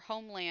or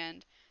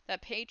homeland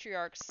that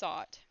patriarchs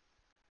sought.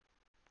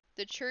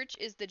 The church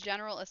is the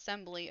general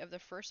assembly of the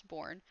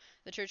firstborn.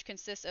 The church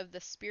consists of the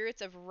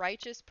spirits of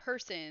righteous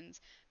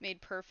persons made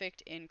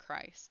perfect in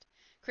Christ.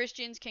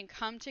 Christians can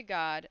come to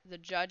God, the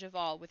judge of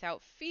all,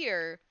 without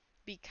fear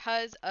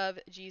because of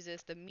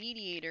Jesus, the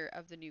mediator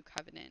of the new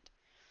covenant.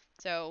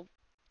 So,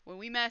 when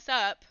we mess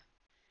up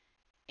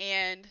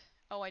and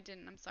oh, I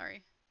didn't. I'm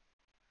sorry.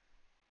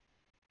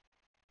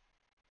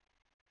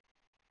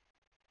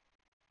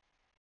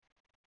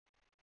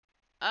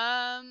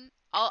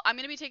 I'm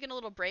gonna be taking a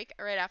little break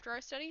right after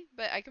our study,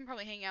 but I can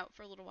probably hang out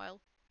for a little while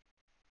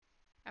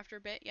after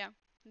a bit. Yeah,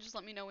 just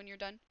let me know when you're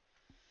done.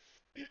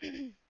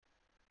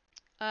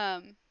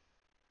 um,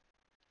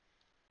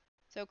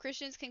 so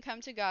Christians can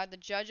come to God, the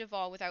judge of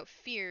all, without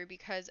fear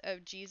because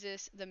of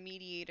Jesus, the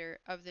mediator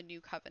of the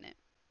new covenant.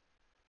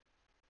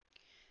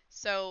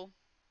 So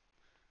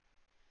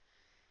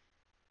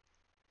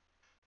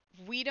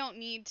we don't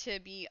need to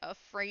be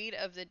afraid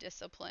of the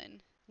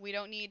discipline. We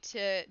don't need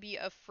to be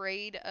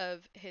afraid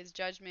of his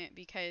judgment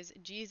because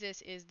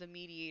Jesus is the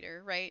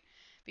mediator, right?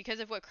 Because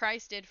of what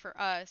Christ did for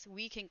us,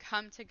 we can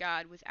come to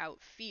God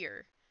without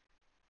fear.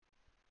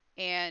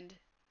 And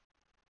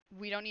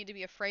we don't need to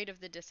be afraid of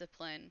the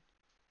discipline.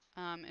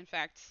 In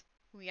fact,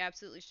 we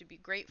absolutely should be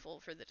grateful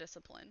for the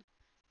discipline,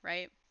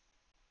 right?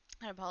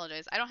 I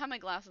apologize. I don't have my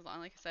glasses on,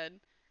 like I said,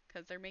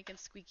 because they're making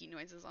squeaky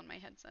noises on my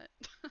headset.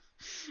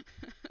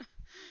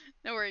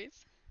 No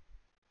worries.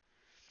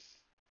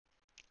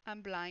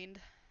 I'm blind.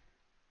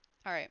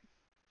 All right.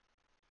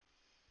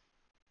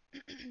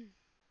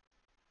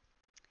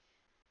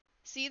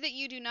 See that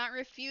you do not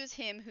refuse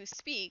him who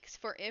speaks,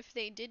 for if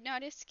they did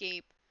not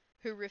escape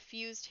who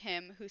refused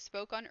him who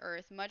spoke on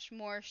earth, much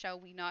more shall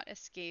we not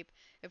escape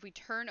if we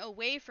turn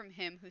away from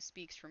him who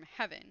speaks from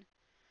heaven,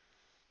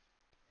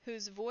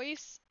 whose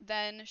voice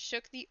then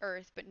shook the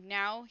earth, but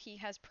now he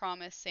has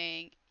promised,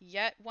 saying,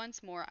 Yet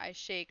once more I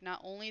shake not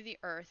only the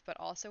earth, but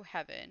also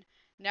heaven.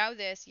 Now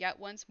this, yet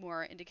once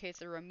more, indicates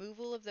the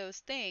removal of those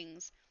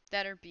things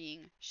that are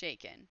being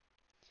shaken,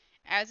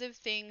 as of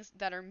things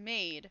that are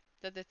made,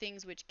 that the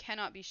things which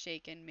cannot be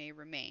shaken may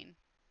remain.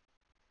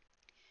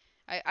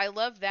 I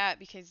love that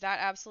because that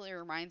absolutely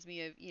reminds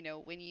me of,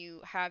 when you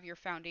have your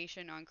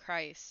foundation on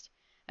Christ,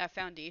 that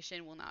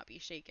foundation will not be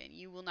shaken.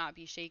 You will not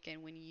be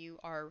shaken when you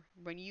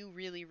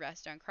really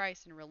rest on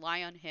Christ and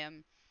rely on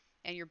him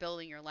and you're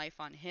building your life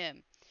on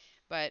him.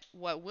 But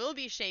what will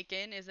be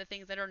shaken is the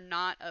things that are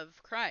not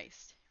of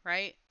Christ,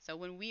 right? So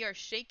when we are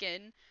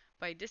shaken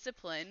by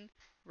discipline,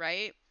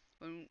 right?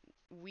 When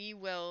we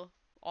will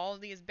all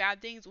of these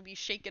bad things will be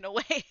shaken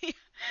away.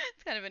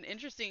 It's kind of an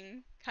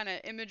interesting kind of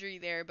imagery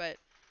there, but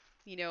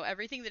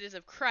everything that is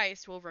of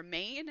Christ will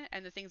remain,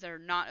 and the things that are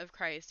not of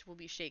Christ will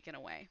be shaken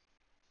away.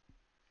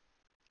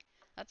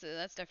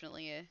 That's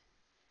definitely an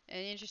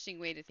interesting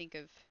way to think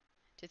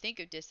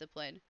of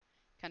discipline,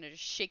 kind of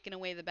just shaking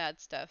away the bad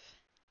stuff.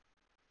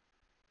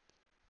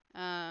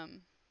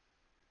 Um,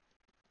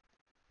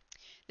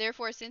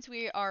 Therefore, since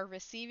we are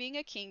receiving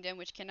a kingdom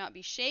which cannot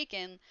be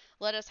shaken,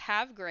 let us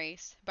have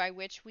grace by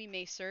which we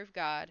may serve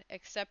God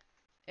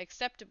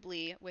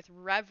acceptably with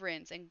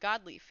reverence and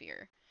godly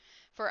fear.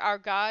 For our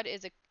God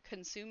is a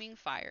consuming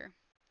fire.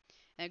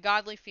 And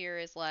godly fear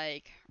is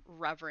like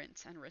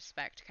reverence and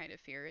respect kind of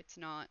fear. It's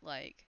not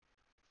like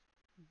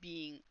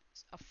being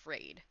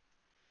afraid.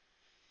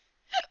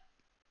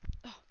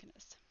 Oh,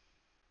 goodness.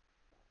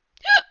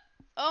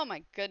 Oh,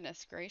 my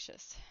goodness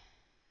gracious.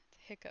 The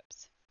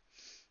hiccups.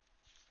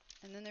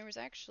 And then there was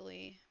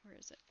actually, where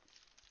is it?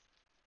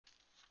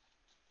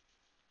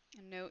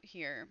 A note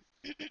here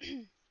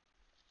that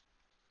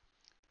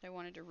I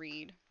wanted to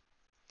read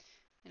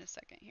in a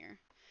second here.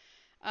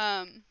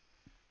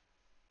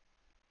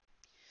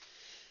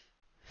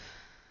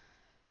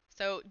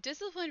 So,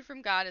 discipline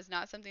from God is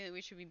not something that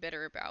we should be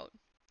bitter about.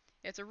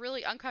 It's a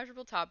really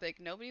uncomfortable topic.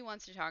 Nobody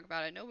wants to talk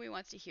about it. Nobody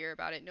wants to hear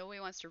about it.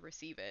 Nobody wants to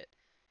receive it.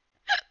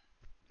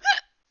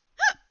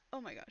 Oh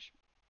my gosh.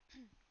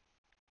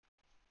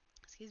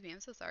 Excuse me,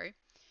 I'm so sorry.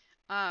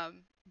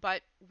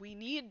 But we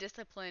need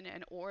discipline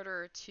in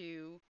order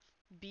to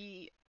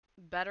be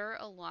better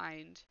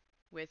aligned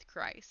with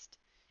Christ.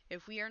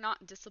 If we are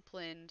not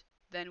disciplined,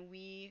 then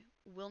we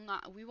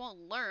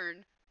won't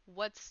learn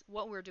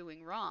what we're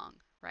doing wrong,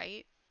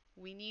 right?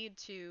 We need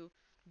to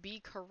be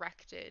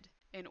corrected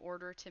in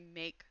order to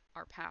make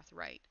our path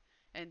right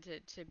and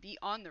to be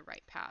on the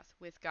right path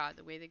with God,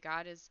 the way that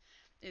God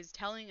is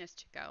telling us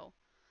to go.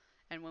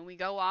 And when we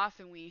go off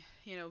and we,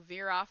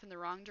 veer off in the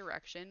wrong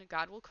direction,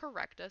 God will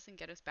correct us and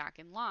get us back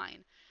in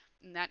line.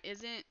 And that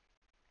isn't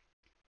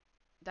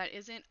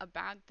a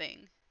bad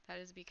thing. That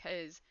is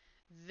because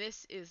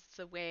this is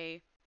the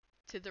way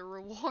to the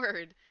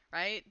reward,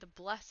 right? The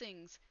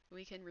blessings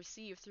we can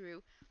receive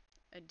through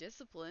a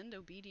disciplined,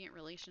 obedient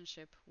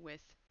relationship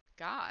with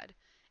God.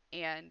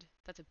 And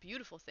that's a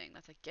beautiful thing.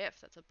 That's a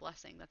gift. That's a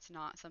blessing. That's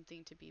not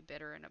something to be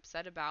bitter and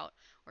upset about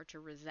or to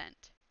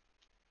resent.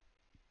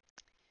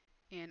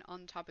 And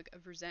on the topic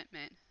of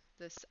resentment,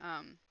 this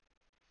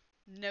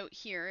note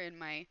here in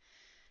my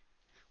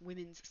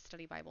women's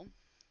study Bible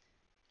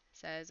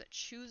says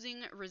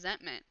choosing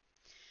resentment.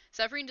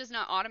 Suffering does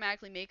not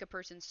automatically make a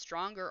person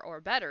stronger or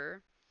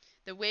better.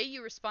 The way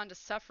you respond to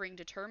suffering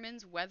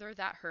determines whether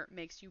that hurt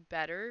makes you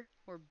better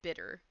or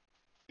bitter.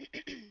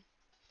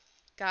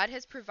 God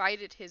has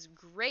provided his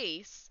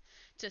grace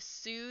to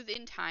soothe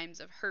in times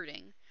of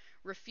hurting.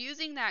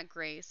 Refusing that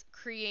grace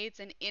creates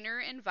an inner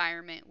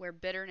environment where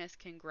bitterness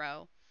can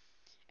grow.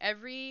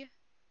 Every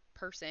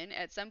person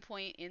at some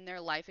point in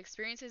their life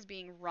experiences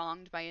being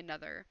wronged by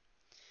another.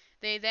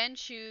 They then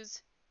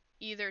choose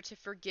either to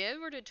forgive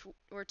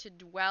or to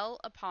dwell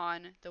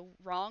upon the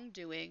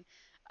wrongdoing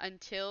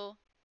until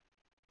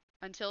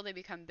until they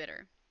become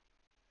bitter.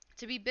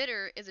 To be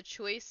bitter is a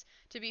choice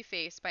to be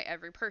faced by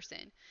every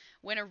person.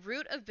 When a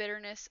root of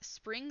bitterness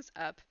springs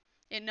up,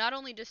 it not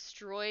only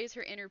destroys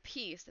her inner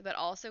peace, but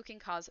also can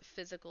cause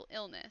physical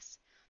illness.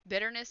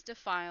 Bitterness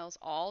defiles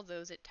all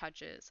those it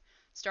touches,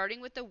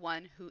 starting with the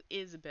one who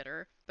is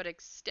bitter, but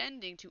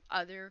extending to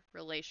other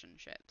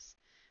relationships.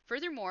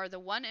 Furthermore, the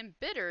one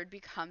embittered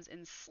becomes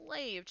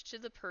enslaved to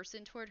the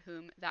person toward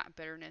whom that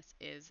bitterness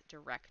is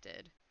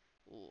directed.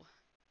 Ooh.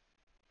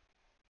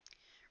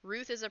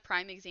 Ruth is a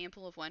prime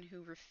example of one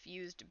who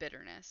refused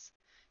bitterness.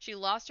 She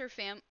lost her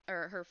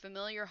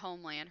familiar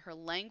homeland, her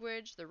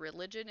language, the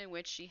religion in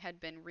which she had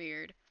been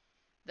reared,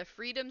 the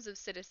freedoms of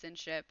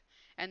citizenship,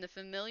 and the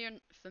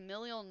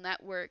familial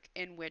network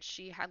in which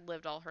she had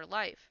lived all her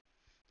life.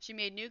 She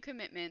made new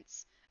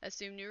commitments,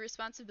 assumed new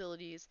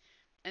responsibilities,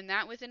 and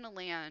that within a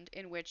land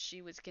in which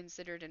she was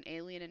considered an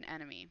alien and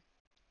enemy.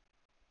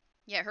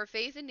 Yet her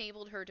faith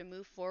enabled her to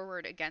move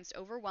forward against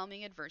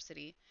overwhelming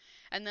adversity,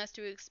 and thus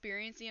to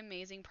experience the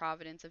amazing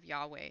providence of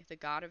Yahweh, the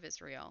God of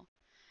Israel.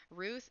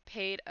 Ruth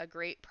paid a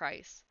great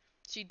price.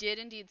 She did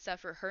indeed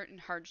suffer hurt and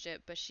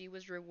hardship, but she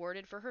was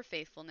rewarded for her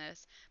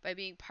faithfulness by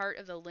being part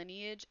of the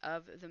lineage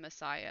of the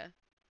Messiah.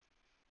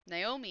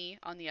 Naomi,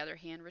 on the other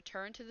hand,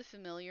 returned to the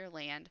familiar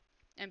land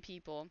and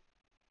people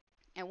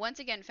and once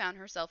again found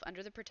herself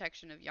under the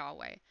protection of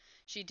Yahweh.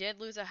 She did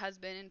lose a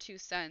husband and 2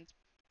 sons,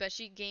 but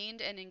she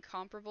gained an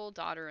incomparable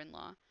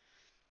daughter-in-law.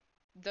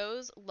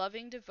 Those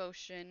loving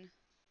devotion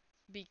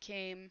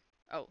became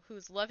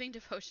whose loving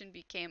devotion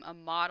became a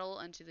model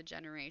unto the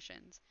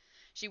generations.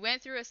 She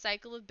went through a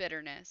cycle of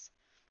bitterness,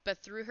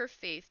 but through her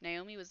faith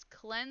Naomi was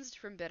cleansed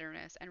from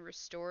bitterness and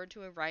restored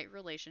to a right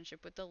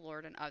relationship with the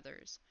Lord and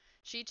others.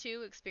 She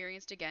too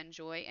experienced again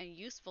joy and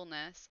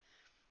usefulness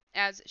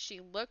as she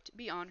looked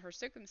beyond her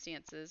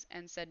circumstances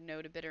and said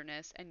no to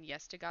bitterness and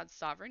yes to God's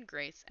sovereign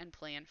grace and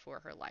plan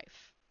for her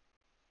life.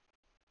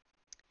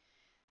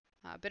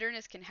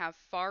 Bitterness can have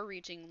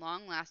far-reaching,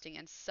 long-lasting,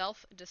 and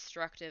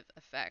self-destructive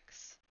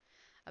effects.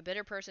 A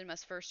bitter person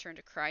must first turn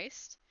to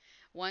Christ.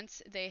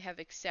 Once they have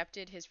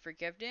accepted his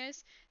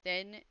forgiveness,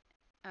 then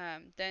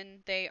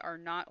they are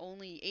not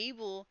only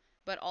able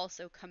but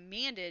also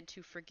commanded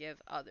to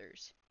forgive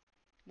others.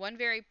 One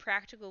very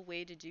practical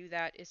way to do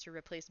that is to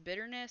replace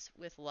bitterness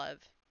with love,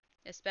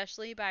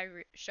 especially by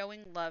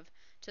showing love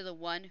to the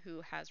one who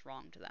has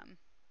wronged them.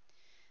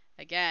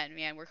 Again,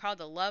 man, we're called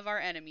to love our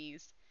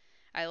enemies.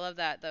 I love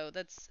that though.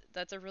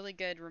 That's a really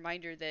good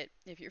reminder that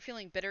if you're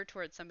feeling bitter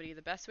towards somebody,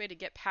 the best way to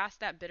get past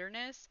that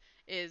bitterness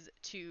is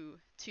to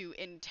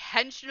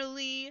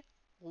intentionally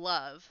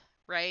love,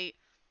 right?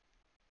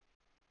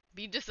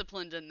 Be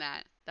disciplined in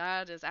that.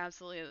 That is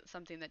absolutely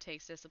something that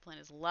takes discipline,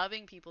 is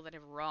loving people that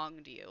have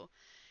wronged you.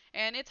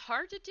 And it's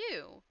hard to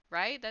do,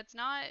 right? That's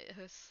not,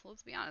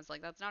 let's be honest,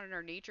 like that's not in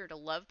our nature to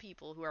love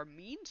people who are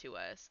mean to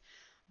us.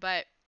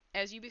 But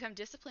as you become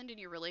disciplined in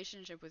your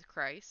relationship with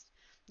Christ,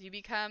 you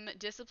become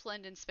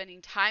disciplined in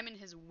spending time in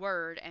his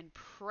word and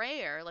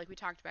prayer, like we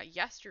talked about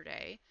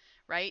yesterday,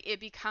 right? It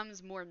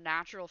becomes more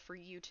natural for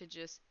you to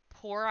just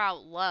pour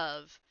out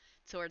love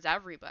towards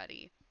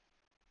everybody.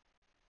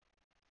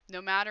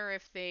 No matter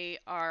if they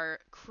are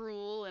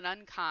cruel and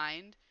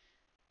unkind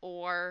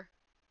or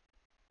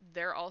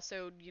they're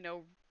also,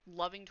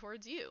 loving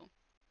towards you.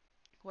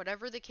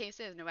 Whatever the case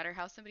is, no matter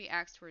how somebody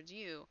acts towards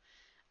you,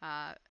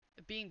 uh,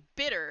 being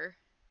bitter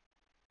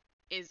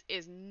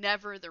is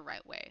never the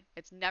right way.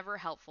 It's never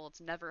helpful.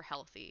 It's never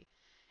healthy.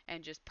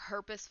 And just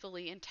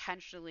purposefully,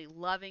 intentionally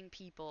loving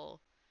people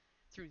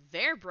through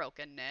their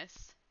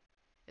brokenness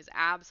is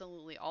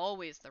absolutely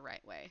always the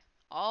right way.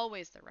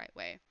 Always the right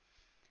way.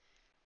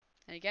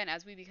 And again,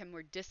 as we become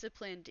more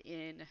disciplined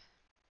in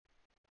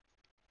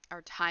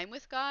our time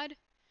with God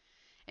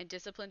and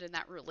disciplined in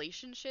that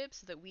relationship,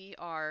 so that we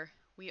are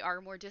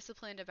more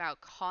disciplined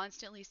about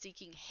constantly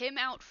seeking him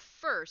out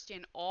first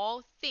in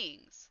all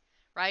things,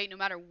 right? No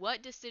matter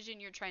what decision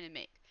you're trying to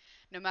make,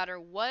 no matter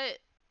what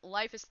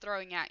life is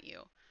throwing at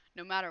you,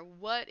 no matter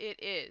what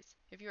it is,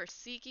 if you are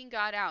seeking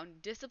God out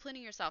and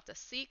disciplining yourself to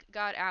seek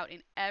God out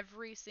in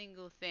every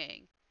single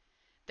thing,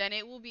 then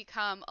it will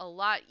become a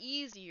lot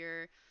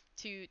easier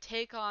to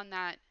take on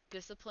that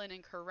discipline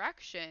and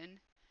correction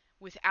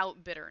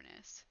without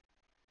bitterness.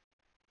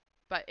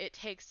 But it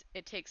takes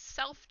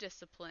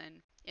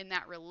self-discipline in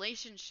that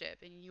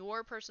relationship, in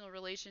your personal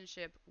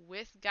relationship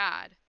with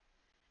God,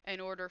 in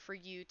order for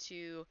you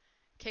to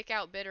kick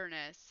out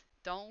bitterness.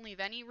 Don't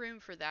leave any room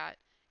for that,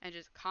 and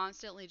just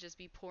constantly just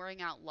be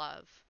pouring out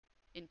love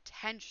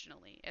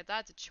intentionally. If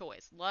that's a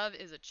choice. Love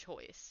is a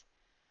choice.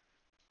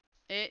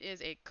 It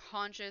is a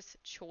conscious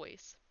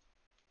choice.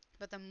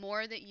 But the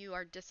more that you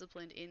are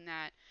disciplined in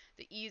that,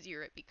 the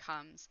easier it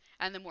becomes,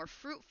 and the more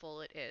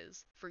fruitful it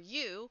is for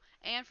you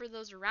and for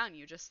those around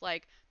you. Just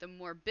like the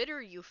more bitter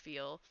you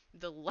feel,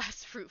 the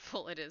less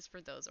fruitful it is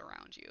for those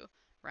around you,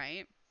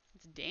 right?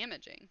 It's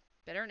damaging.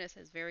 Bitterness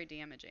is very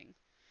damaging.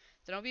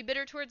 So don't be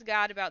bitter towards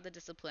God about the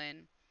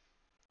discipline.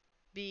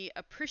 Be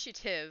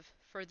appreciative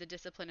for the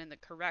discipline and the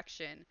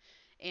correction,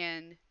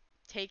 and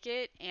take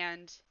it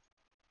and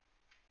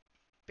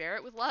bear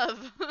it with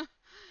love.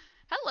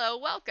 Hello,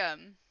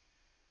 welcome.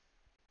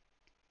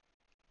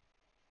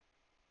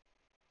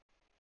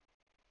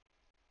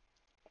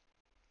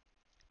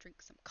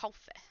 Drink some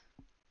coffee.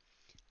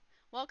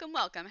 Welcome,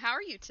 welcome. How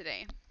are you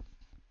today?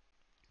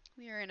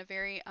 We are in a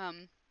very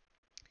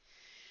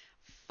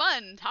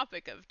fun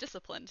topic of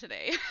discipline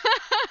today.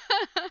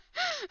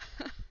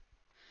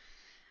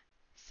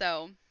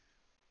 So,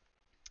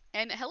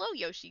 and hello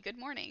Yoshi, good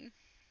morning.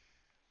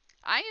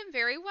 I am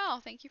very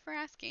well. Thank you for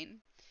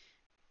asking.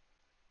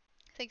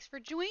 Thanks for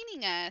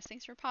joining us.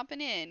 Thanks for popping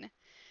in.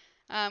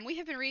 We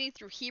have been reading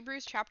through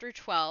Hebrews chapter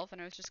 12,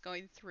 and I was just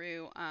going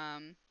through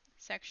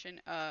section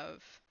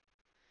of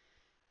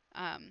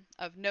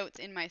notes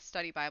in my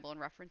study Bible and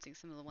referencing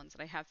some of the ones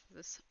that I have through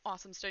this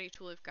awesome study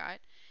tool I've got.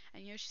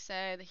 And Yoshi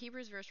said, the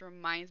Hebrews verse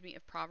reminds me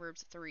of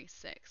Proverbs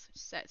 3:6,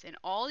 which says, in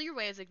all your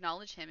ways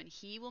acknowledge him, and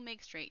he will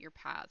make straight your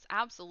paths.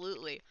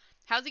 Absolutely.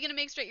 How's he going to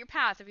make straight your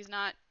path if he's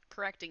not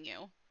correcting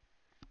you?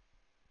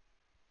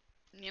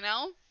 You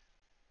know?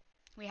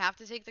 We have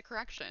to take the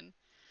correction.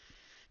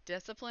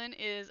 Discipline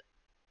is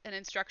an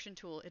instruction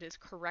tool. It is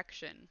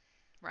correction,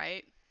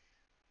 right?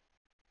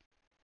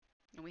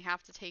 And we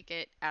have to take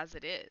it as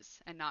it is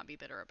and not be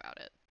bitter about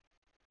it.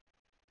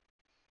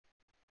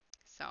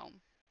 So,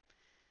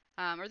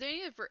 are there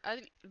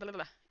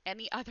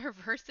any other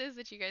verses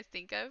that you guys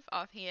think of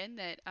offhand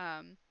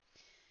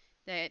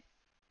that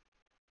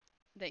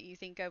that you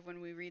think of when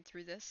we read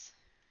through this,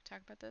 talk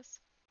about this?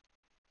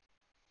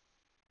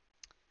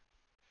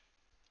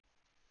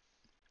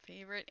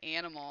 Favorite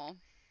animal?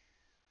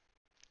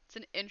 It's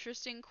an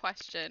interesting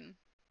question.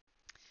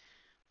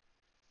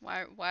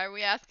 Why are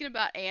we asking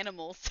about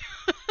animals?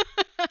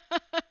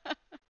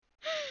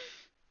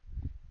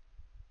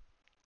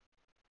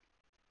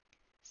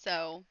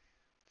 So,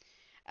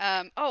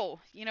 oh,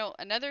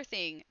 another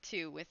thing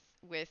too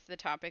with the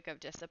topic of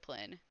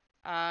discipline.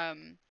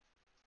 Um,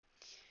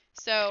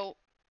 so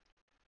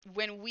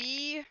when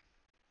we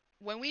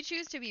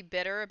choose to be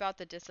bitter about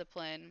the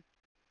discipline,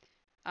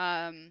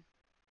 um,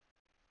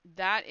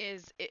 that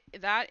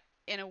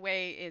in a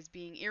way is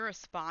being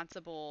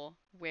irresponsible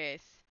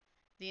with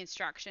the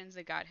instructions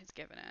that God has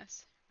given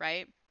us,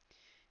 right?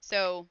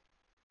 So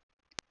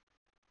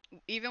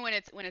even when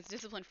it's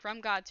discipline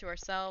from God to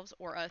ourselves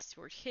or us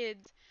to our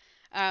kids,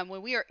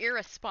 when we are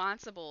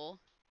irresponsible,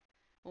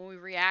 when we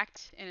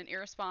react in an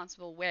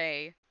irresponsible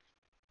way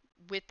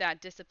with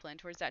that discipline,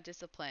 towards that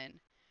discipline,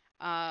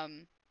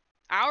 um,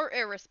 our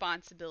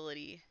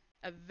irresponsibility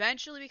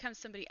eventually becomes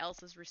somebody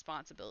else's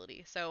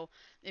responsibility. So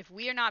if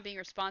we are not being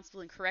responsible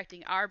in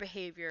correcting our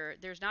behavior,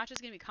 there's not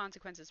just going to be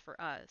consequences for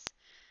us.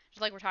 Just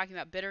like we're talking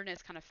about,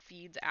 bitterness kind of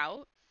feeds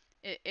out.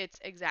 It's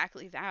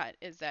exactly that,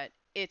 is that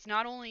it's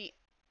not only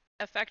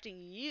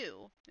affecting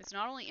you, it's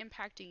not only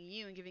impacting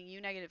you and giving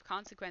you negative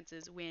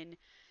consequences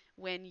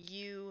when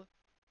you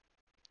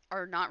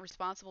are not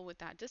responsible with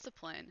that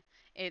discipline,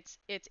 it's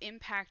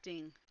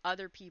impacting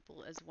other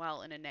people as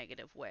well in a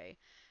negative way.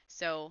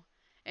 So,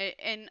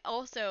 and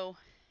also,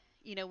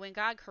 when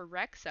God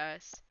corrects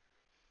us,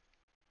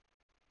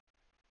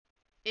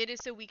 it is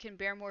so we can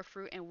bear more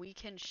fruit and we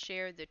can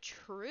share the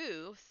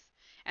truth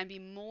and be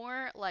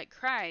more like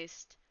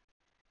Christ,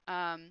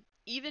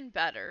 even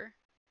better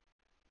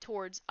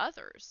towards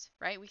others,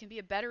 right? We can be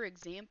a better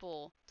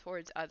example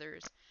towards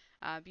others,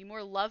 be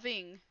more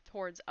loving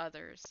towards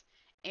others,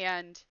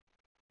 and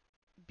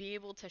be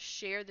able to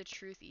share the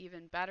truth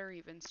even better,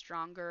 even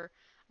stronger,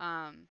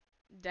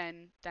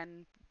 than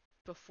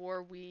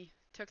before we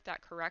took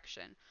that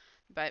correction.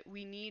 But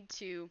we need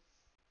to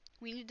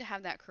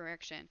have that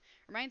correction.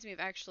 Reminds me of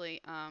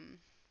actually,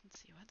 let's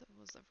see, what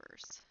was the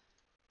verse?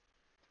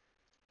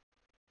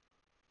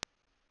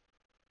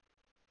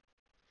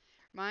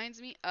 Reminds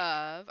me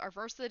of our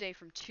verse of the day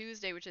from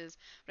Tuesday, which is,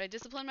 "But I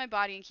discipline my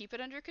body and keep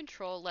it under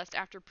control, lest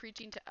after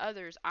preaching to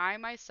others, I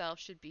myself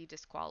should be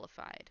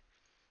disqualified."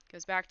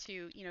 Goes back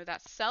to,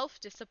 that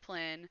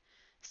self-discipline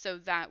so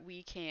that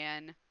we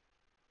can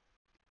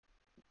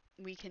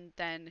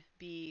then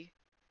be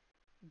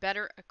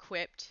better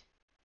equipped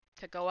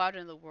to go out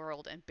into the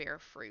world and bear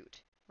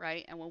fruit,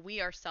 right? And when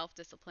we are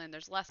self-disciplined,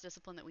 there's less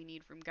discipline that we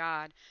need from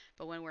God.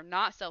 But when we're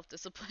not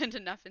self-disciplined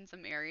enough in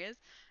some areas,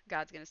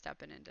 God's going to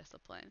step in and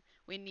discipline.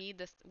 We need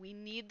this. We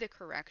need the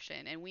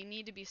correction, and we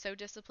need to be so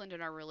disciplined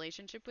in our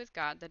relationship with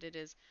God that it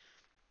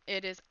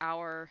is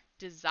our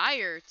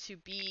desire to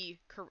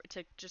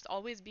just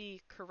always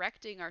be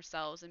correcting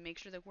ourselves and make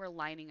sure that we're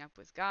lining up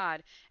with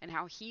God and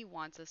how He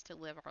wants us to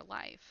live our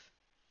life,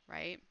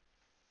 right?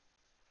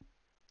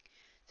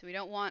 So we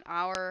don't want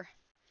our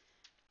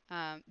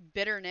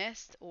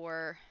bitterness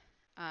or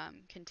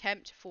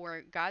contempt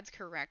for God's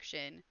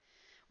correction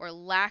or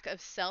lack of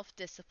self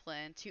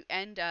discipline to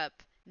end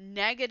up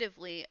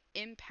negatively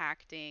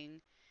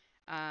impacting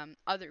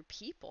other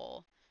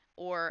people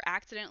or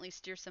accidentally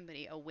steer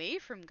somebody away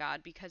from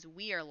God because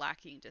we are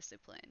lacking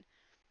discipline,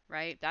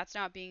 right? That's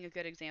not being a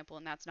good example,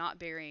 and that's not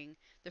bearing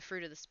the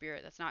fruit of the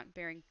Spirit. That's not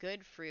bearing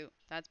good fruit.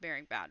 That's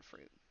bearing bad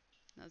fruit.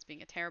 That's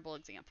being a terrible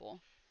example.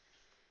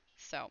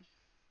 So,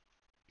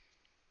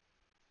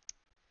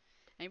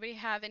 anybody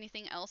have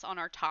anything else on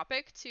our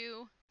topic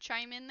to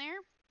chime in there?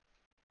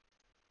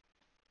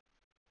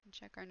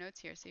 Check our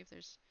notes here, see if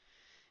there's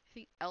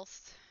anything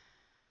else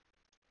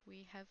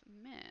we have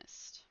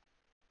missed.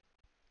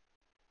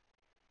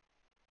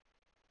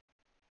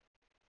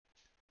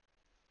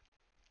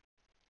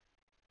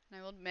 And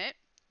I will admit,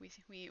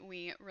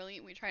 we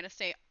really try to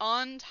stay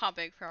on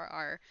topic for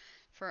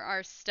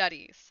our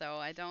studies, so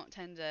I don't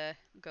tend to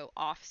go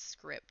off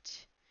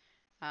script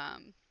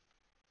um,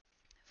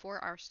 for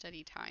our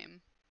study time.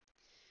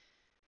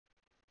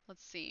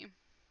 Let's see.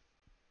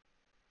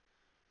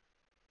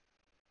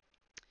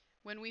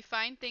 When we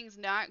find things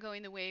not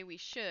going the way we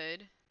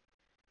should,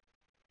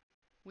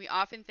 we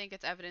often think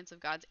it's evidence of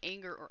God's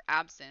anger or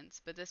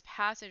absence, but this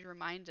passage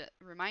reminds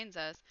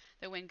us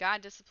that when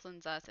God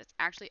disciplines us, it's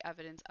actually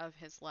evidence of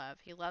His love.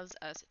 He loves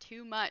us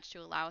too much to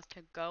allow us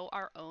to go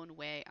our own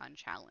way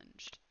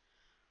unchallenged.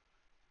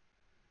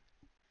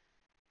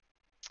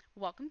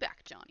 Welcome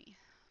back, Johnny.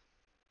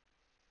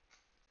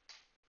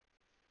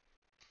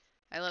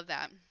 I love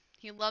that.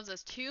 He loves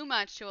us too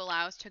much to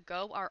allow us to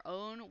go our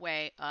own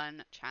way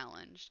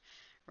unchallenged.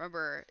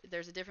 Remember,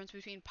 there's a difference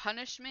between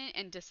punishment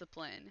and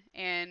discipline,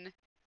 and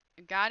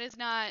God is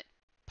not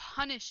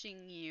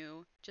punishing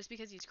you just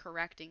because He's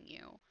correcting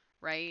you,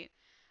 right?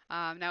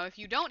 Now, if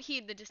you don't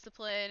heed the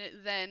discipline,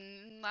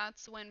 then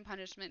that's when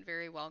punishment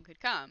very well could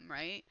come,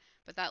 right?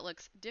 But that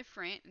looks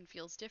different and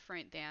feels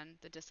different than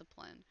the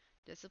discipline.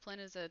 Discipline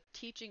is a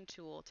teaching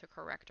tool to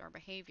correct our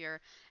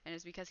behavior, and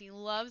it's because He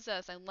loves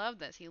us. I love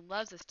this. He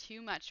loves us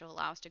too much to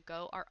allow us to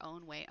go our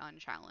own way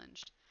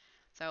unchallenged.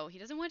 So He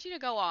doesn't want you to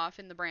go off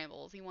in the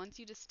brambles. He wants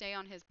you to stay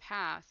on His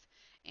path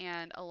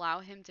and allow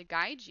Him to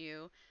guide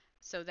you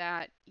so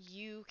that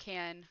you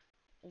can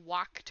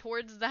walk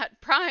towards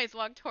that prize,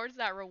 walk towards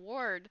that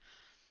reward,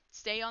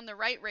 stay on the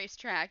right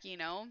racetrack,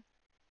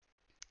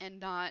 and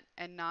not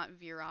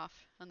veer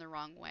off on the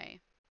wrong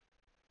way.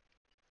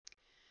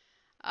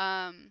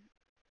 Um,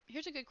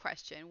 Here's a good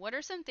question. What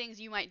are some things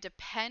you might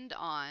depend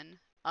on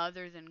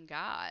other than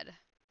God?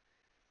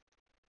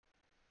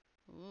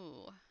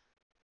 Ooh.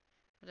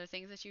 Are there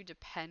things that you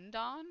depend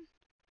on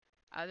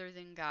other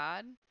than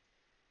God?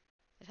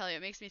 I tell you,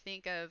 it makes me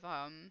think of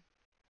I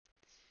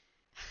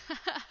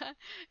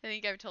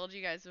think I've told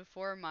you guys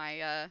before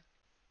about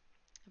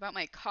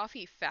my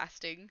coffee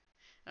fasting.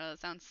 I know that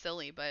sounds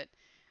silly, but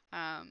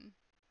um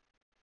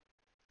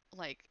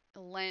like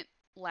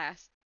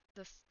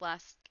this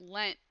last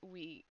Lent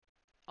we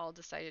all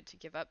decided to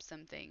give up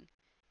something,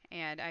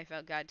 and I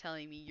felt God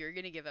telling me, "You're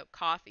going to give up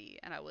coffee."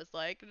 And I was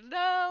like,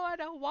 "No, I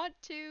don't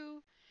want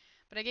to."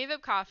 But I gave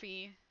up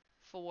coffee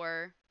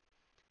for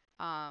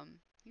I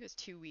think it was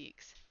 2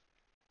 weeks.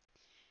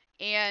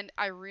 And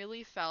I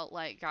really felt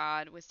like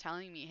God was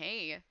telling me,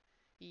 "Hey,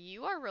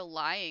 you are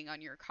relying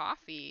on your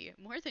coffee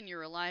more than you're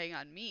relying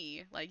on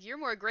me. Like, you're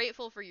more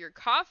grateful for your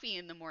coffee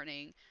in the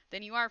morning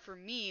than you are for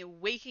me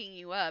waking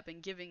you up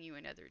and giving you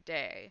another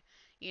day."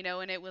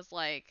 And it was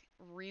like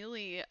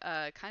really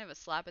kind of a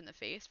slap in the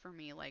face for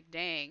me. Like,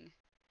 dang,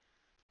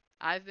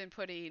 I've been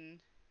putting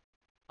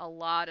a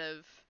lot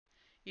of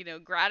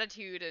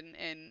gratitude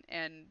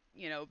and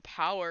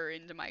power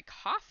into my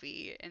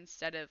coffee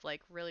instead of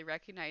like really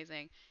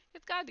recognizing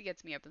it's God that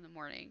gets me up in the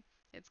morning.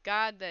 It's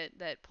God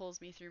that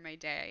pulls me through my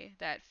day,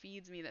 that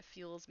feeds me, that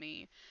fuels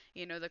me.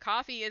 The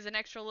coffee is an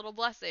extra little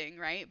blessing,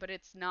 right? But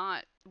it's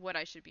not what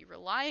I should be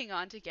relying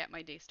on to get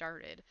my day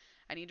started.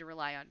 I need to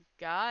rely on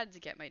God to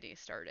get my day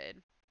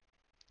started,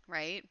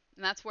 right?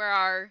 And that's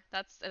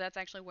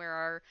actually where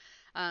our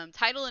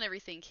title and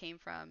everything came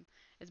from.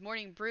 Is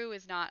Morning Brew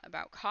is not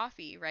about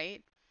coffee,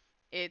 right?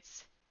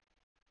 It's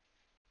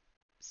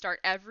start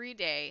every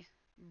day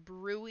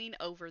brewing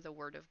over the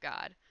Word of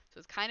God. So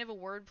it's kind of a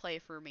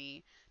wordplay for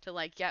me to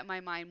like get my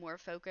mind more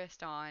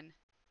focused on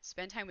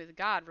spend time with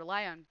God,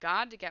 rely on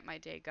God to get my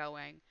day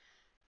going,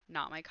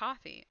 not my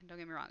coffee. And don't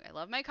get me wrong, I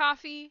love my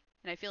coffee,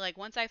 and I feel like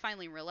once I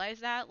finally realize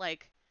that,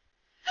 like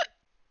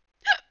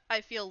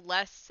I feel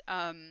less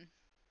ow,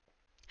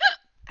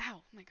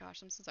 oh my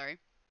gosh, I'm so sorry.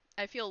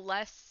 I feel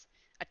less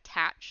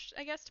attached,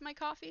 I guess, to my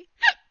coffee.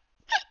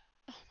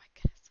 Oh my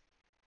goodness.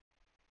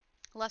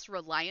 Less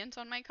reliant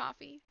on my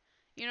coffee.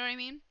 You know what I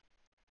mean?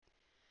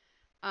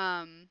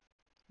 Um,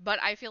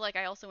 but I feel like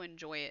I also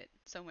enjoy it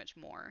so much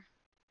more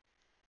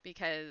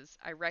because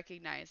I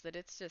recognize that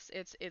it's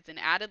an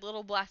added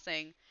little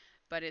blessing,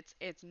 but it's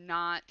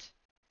not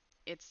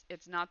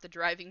the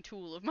driving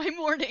tool of my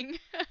morning.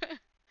 Let's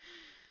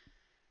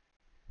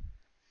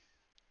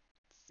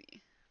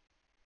see.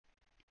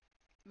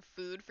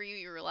 Food for you,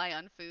 you rely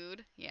on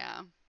food.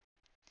 Yeah.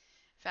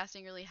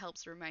 Fasting really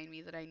helps remind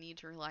me that I need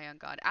to rely on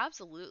God.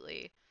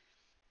 Absolutely.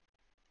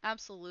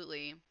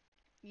 Absolutely.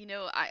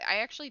 I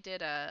actually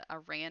did a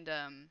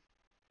random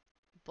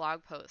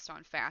blog post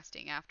on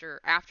fasting after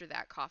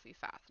that coffee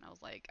fast, and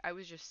I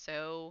was just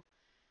so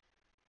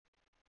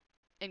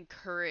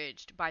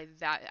encouraged by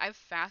that. I've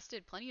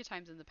fasted plenty of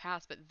times in the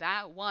past, but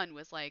that one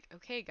was like,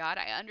 okay, God,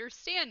 I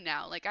understand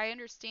now. Like I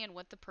understand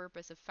what the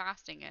purpose of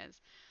fasting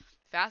is.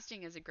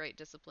 Fasting is a great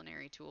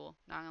disciplinary tool.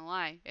 Not gonna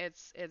lie,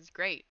 it's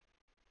great.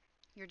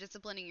 You're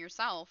disciplining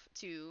yourself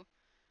to,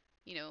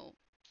 you know,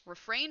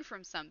 refrain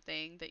from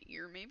something that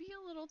you're maybe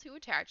a little too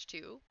attached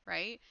to,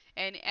 right?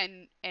 And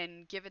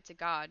give it to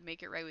God,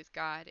 make it right with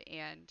God,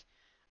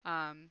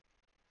 um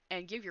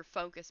and give your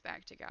focus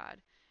back to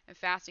God. And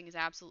fasting is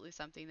absolutely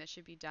something that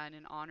should be done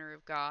in honor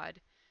of God,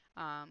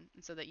 and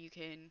so that you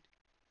can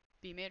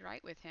be made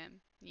right with Him.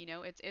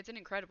 It's an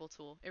incredible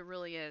tool. It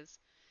really is.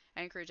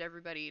 I encourage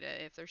everybody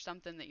to, if there's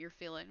something that you're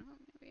feeling, oh,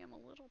 maybe I'm a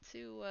little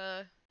too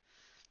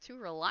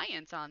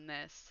reliant on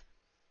this,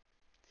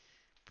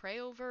 pray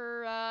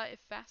over if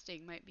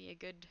fasting might be a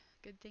good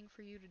thing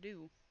for you to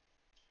do.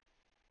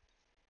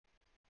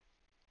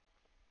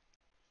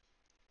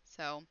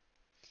 So,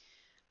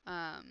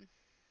 um,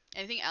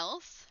 anything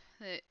else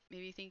that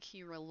maybe you think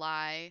you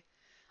rely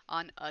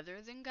on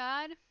other than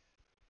God? Let's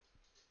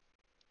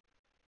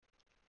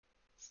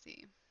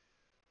see.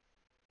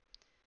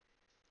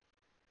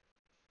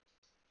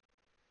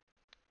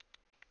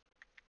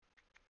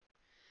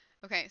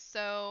 Okay,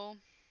 so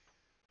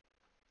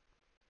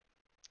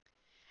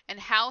and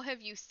how have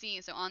you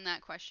seen, so on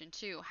that question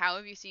too, how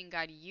have you seen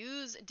God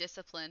use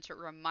discipline to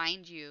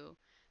remind you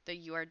that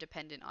you are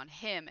dependent on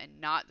Him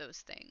and not those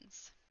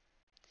things?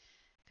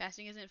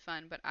 Fasting isn't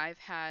fun, but I've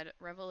had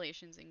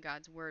revelations in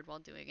God's Word while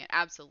doing it.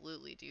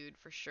 Absolutely, dude,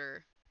 for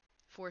sure.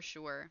 For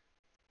sure.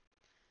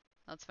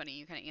 That's funny,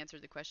 you kind of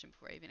answered the question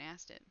before I even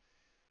asked it.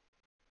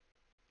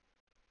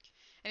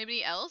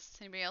 Anybody else?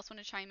 Anybody else want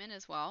to chime in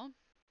as well?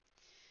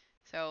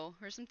 So,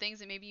 here's some things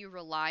that maybe you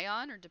rely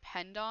on or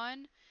depend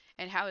on,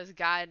 and how has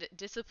God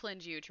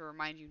disciplined you to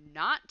remind you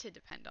not to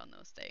depend on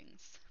those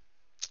things?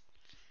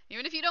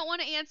 Even if you don't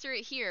want to answer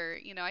it here,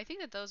 I think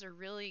that those are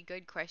really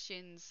good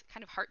questions,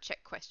 kind of heart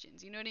check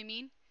questions. You know what I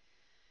mean?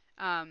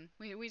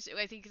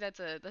 I think that's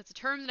a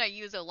term that I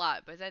use a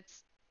lot, but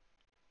that's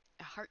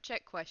a heart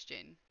check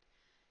question.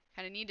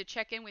 Kind of need to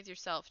check in with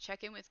yourself,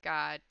 check in with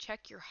God,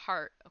 check your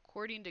heart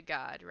according to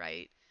God,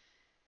 right?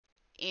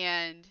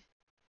 And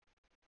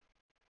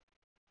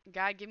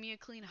God, give me a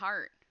clean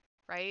heart,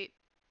 right?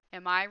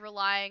 Am I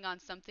relying on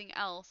something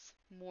else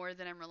more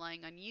than I'm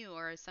relying on you?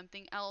 Or is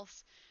something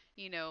else,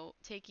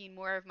 taking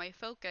more of my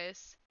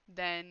focus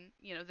than,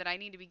 that I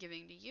need to be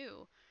giving to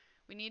you?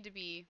 We need to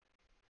be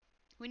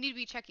we need to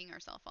be checking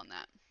ourselves on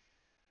that.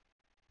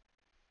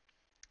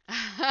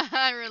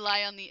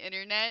 Rely on the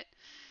internet.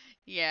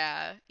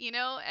 Yeah,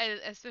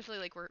 especially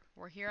like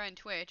we're here on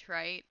Twitch,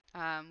 right?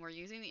 We're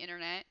using the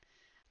internet.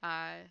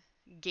 Uh,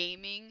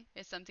 Gaming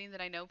is something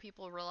that I know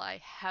people rely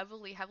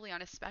heavily, heavily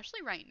on,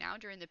 especially right now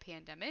during the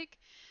pandemic.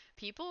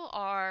 People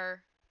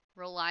are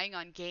relying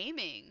on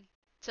gaming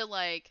to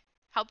like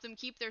help them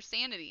keep their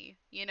sanity.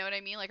 You know what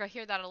I mean? Like I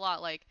hear that a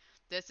lot. Like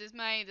this is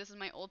my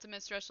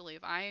ultimate stress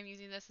relief. I am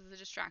using this as a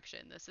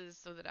distraction. This is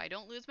so that I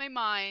don't lose my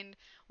mind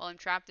while I'm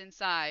trapped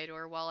inside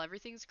or while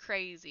everything's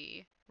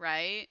crazy,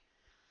 right?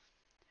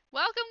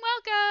 Welcome,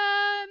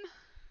 welcome.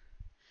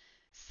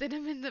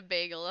 Cinnamon the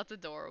bagel. That's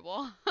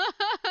adorable.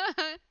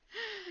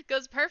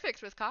 Goes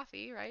perfect with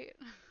coffee, right?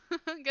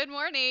 Good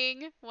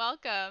morning.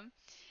 Welcome.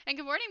 And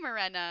good morning,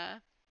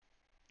 Morena.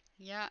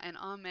 Yeah, and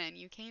amen.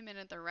 You came in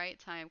at the right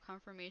time.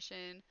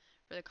 Confirmation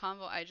for the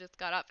convo I just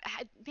got up.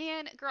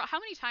 Man, girl, how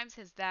many times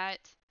has that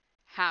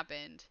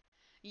happened?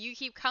 You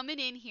keep coming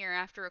in here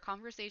after a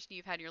conversation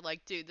you've had, and you're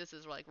like, dude, this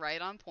is like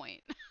right on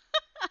point.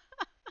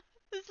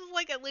 This is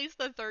like at least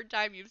the third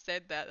time you've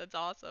said that. That's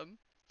awesome.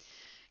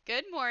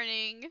 Good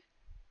morning.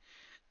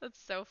 That's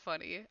so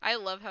funny. I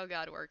love how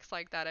God works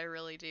like that. I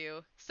really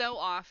do. So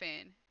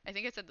often, I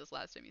think I said this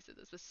last time you said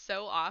this, but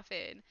so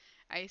often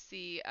I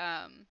see,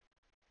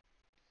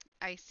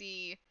 I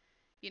see,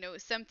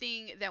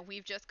 something that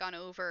we've just gone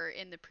over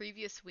in the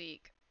previous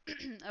week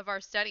of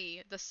our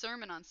study. The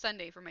sermon on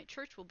Sunday for my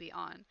church will be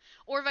on,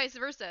 or vice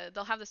versa.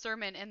 They'll have the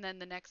sermon, and then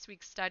the next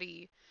week's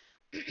study.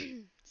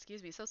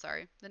 Excuse me, so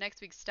sorry. The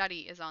next week's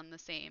study is on the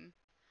same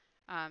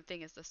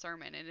thing as the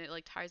sermon, and it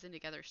like ties in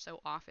together so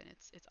often.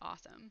 It's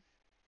awesome.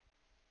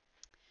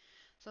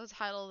 So the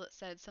title that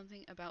said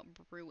something about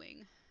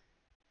brewing.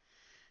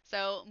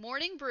 So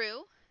morning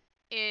brew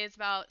is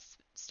about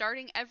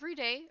starting every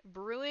day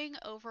brewing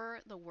over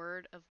the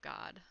Word of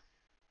God.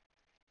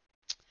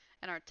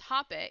 And our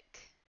topic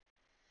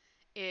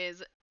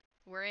is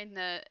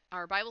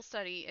our Bible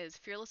study is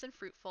fearless and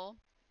fruitful,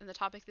 and the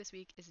topic this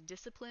week is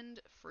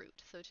disciplined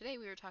fruit. So today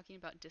we are talking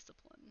about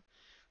discipline,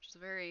 which is a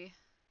very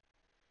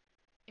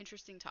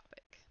interesting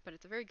topic, but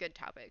it's a very good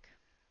topic.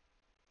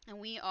 And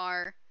we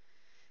are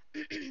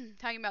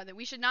talking about that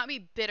we should not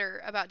be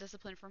bitter about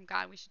discipline from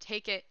God. We should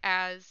take it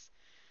as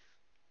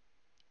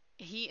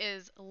He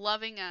is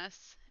loving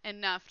us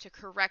enough to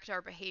correct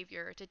our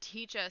behavior, to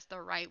teach us the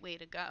right way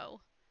to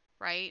go,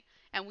 right?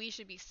 And we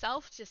should be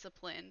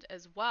self-disciplined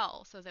as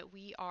well, so that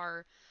we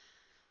are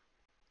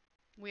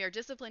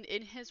disciplined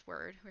in His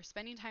Word. We're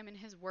spending time in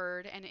His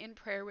Word and in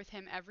prayer with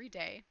Him every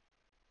day.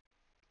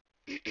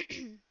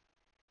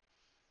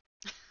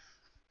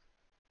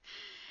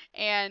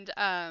 and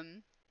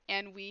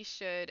and we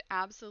should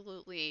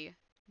absolutely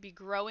be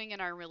growing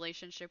in our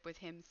relationship with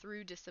Him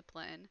through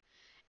discipline.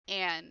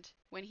 And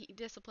when He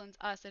disciplines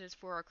us, it is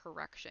for our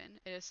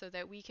correction. It is so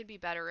that we can be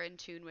better in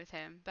tune with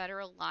Him, better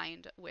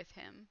aligned with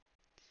Him,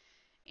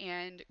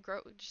 and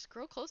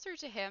grow closer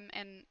to Him,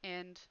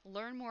 and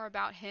learn more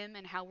about Him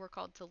and how we're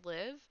called to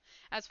live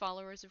as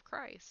followers of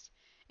Christ.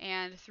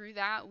 And through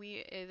that,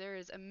 there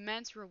is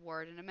immense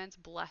reward and immense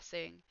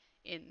blessing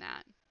in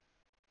that.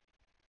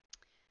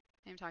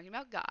 I'm talking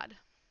about God.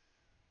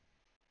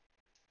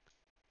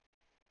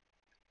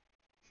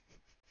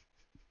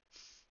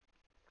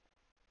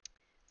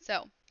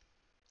 So,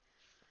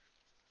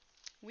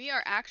 we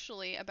are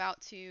actually about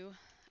to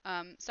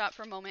stop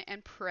for a moment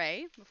and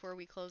pray before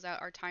we close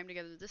out our time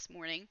together this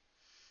morning.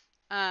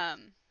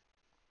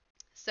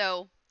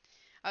 So,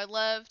 I would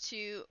love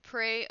to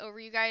pray over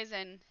you guys,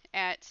 and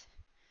at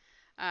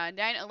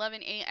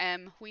 9:11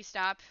 a.m. we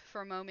stop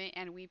for a moment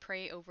and we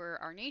pray over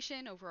our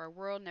nation, over our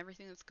world, and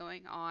everything that's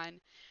going on.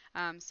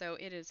 So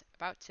it is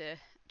about to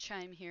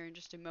chime here in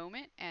just a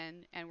moment,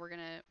 and we're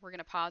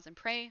gonna pause and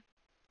pray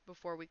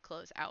before we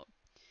close out.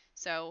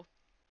 So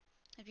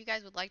if you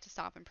guys would like to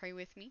stop and pray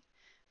with me,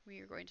 we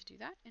are going to do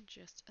that in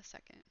just a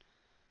second.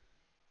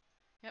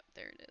 Yep,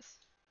 there it is.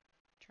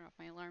 Turn off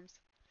my alarms.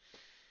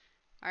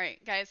 All right,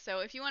 guys. So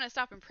if you want to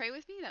stop and pray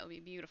with me, that would be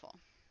beautiful.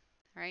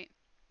 All right.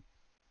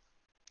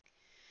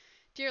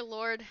 Dear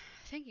Lord,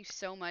 thank you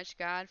so much,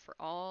 God, for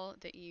all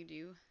that you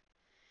do.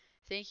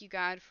 Thank you,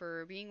 God,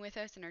 for being with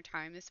us in our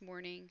time this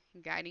morning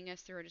and guiding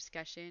us through our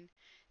discussion.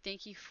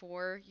 Thank you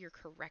for your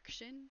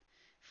correction,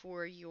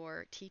 for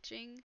your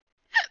teaching,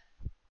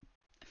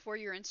 for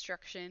your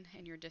instruction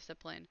and your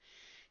discipline.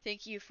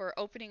 Thank you for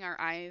opening our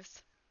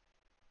eyes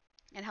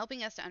and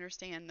helping us to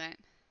understand that,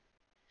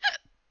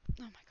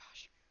 oh my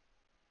gosh,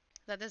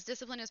 that this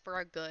discipline is for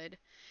our good.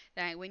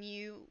 That when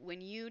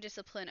you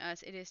discipline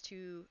us, it is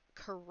to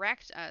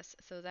correct us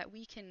so that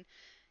we can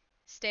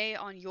stay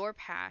on your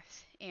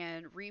path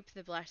and reap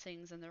the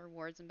blessings and the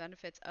rewards and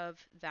benefits of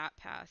that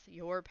path,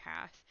 your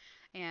path,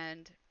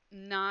 and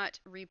not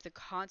reap the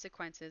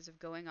consequences of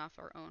going off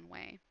our own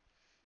way.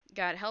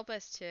 God, help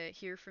us to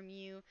hear from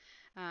you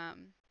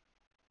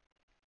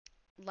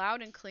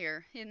loud and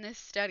clear in this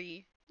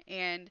study,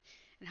 and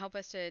help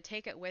us to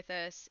take it with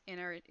us in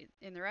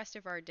the rest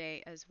of our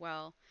day as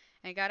well.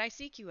 And God, I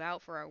seek you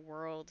out for our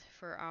world,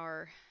 for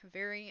our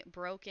very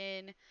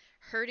broken,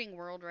 hurting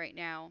world right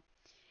now.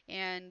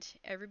 And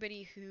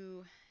everybody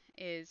who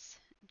is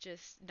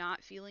just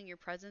not feeling your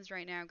presence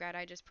right now, God,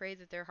 I just pray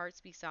that their hearts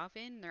be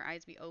softened and their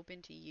eyes be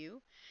open to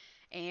you,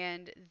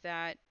 and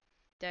that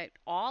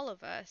all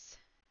of us,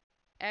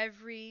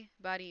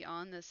 everybody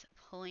on this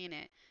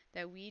planet,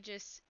 that we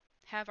just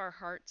have our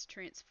hearts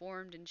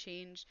transformed and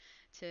changed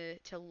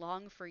to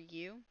long for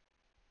you,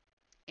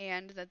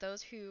 and that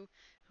those who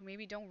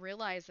maybe don't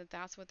realize that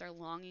that's what they're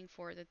longing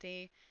for, that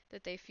they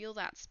feel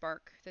that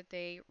spark, that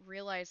they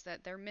realize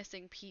that their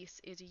missing piece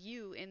is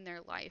you in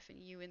their life and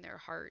you in their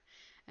heart,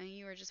 and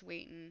you are just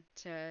waiting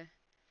to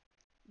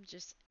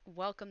just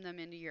welcome them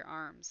into your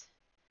arms.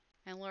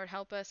 And Lord,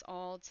 help us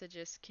all to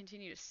just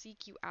continue to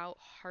seek you out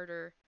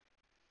harder,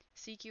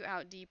 seek you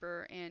out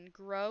deeper, and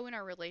grow in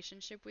our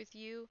relationship with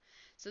you,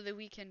 so that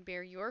we can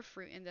bear your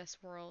fruit in this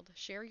world,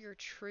 share your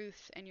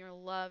truth and your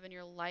love and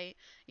your light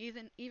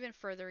even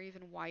further,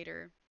 even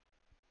wider.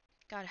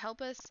 God,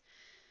 help us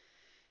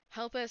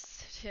Help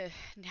us to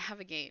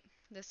navigate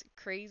this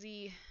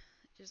crazy,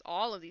 just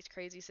all of these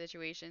crazy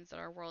situations that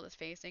our world is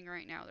facing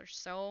right now. There's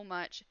so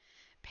much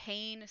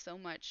pain, so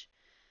much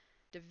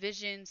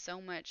division,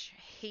 so much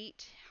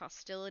hate,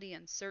 hostility,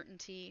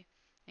 uncertainty.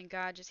 And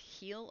God, just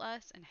heal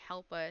us and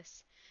help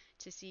us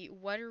to see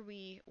what are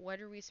we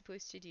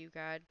supposed to do,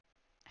 God?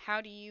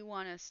 How do you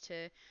want us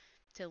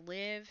to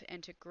live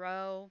and to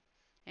grow?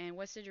 And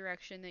what's the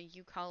direction that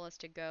you call us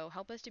to go?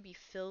 Help us to be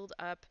filled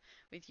up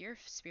with your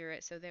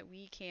spirit so that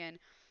we can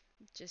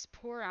just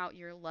pour out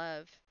your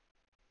love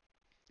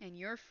and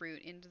your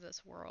fruit into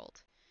this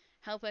world.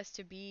 Help us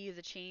to be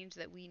the change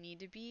that we need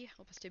to be.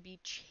 Help us to be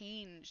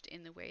changed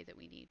in the way that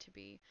we need to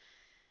be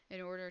in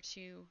order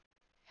to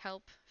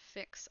help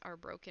fix our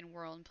broken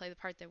world and play the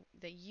part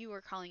that you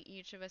are calling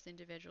each of us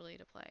individually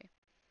to play.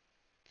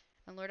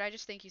 And Lord, I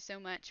just thank you so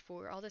much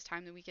for all this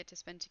time that we get to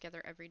spend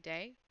together every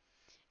day.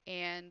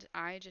 And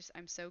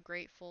I'm so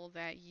grateful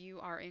that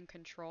you are in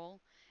control.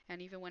 And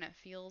even when it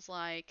feels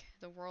like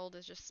the world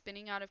is just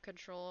spinning out of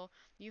control,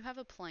 you have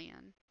a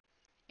plan.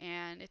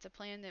 And it's a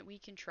plan that we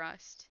can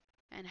trust,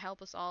 and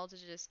help us all to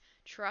just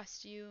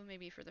trust you,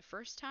 maybe for the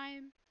first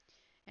time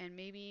and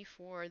maybe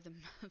for the,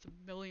 the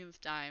millionth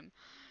time.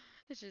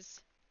 To just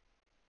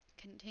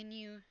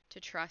continue to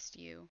trust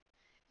you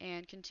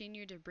and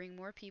continue to bring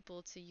more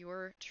people to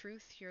your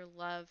truth, your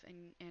love,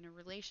 and a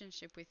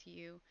relationship with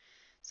you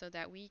so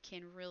that we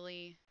can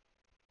really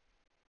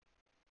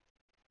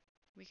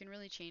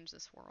change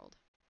this world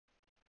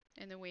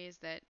in the ways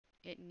that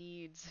it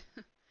needs.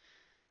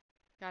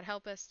 God,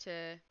 help us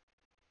to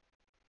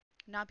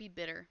not be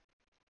bitter.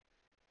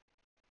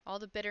 All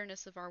the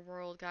bitterness of our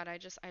world, God, I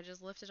just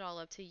lift it all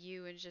up to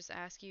you and just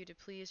ask you to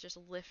please just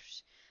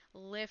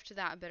lift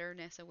that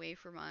bitterness away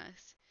from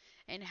us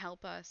and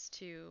help us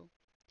to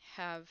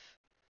have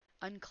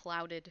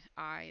unclouded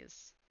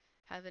eyes,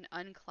 have an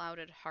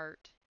unclouded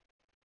heart,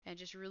 and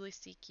just really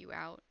seek you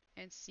out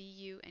and see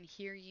you and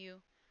hear you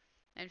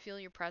and feel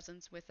your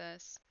presence with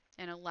us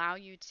and allow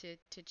you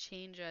to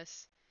change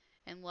us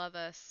and love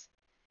us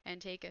and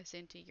take us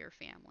into your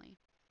family.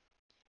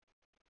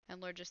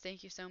 And Lord, just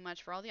thank you so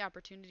much for all the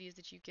opportunities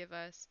that you give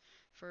us,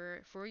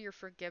 for your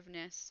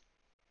forgiveness,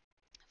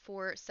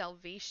 for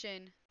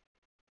salvation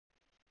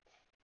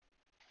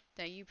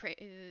that you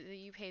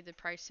paid the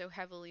price so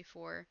heavily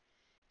for.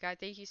 God,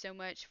 thank you so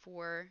much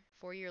for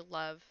your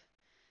love.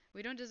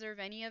 We don't deserve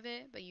any of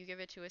it, but you give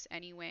it to us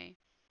anyway.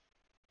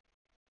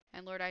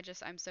 And Lord,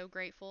 I'm so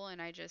grateful,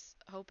 and I just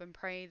hope and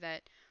pray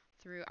that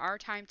through our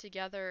time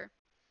together,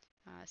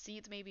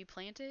 seeds may be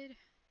planted,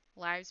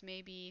 lives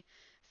may be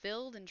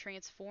filled and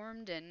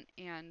transformed,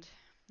 and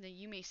that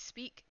you may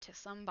speak to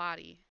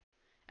somebody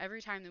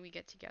every time that we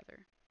get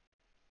together.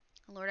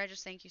 Lord, I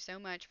just thank you so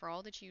much for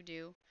all that you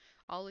do,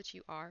 all that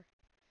you are.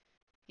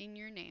 In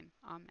your name,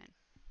 amen.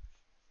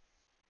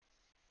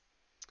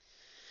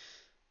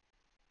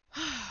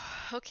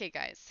 Okay,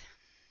 guys.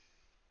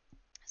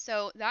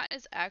 So that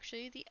is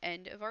actually the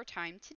end of our time today.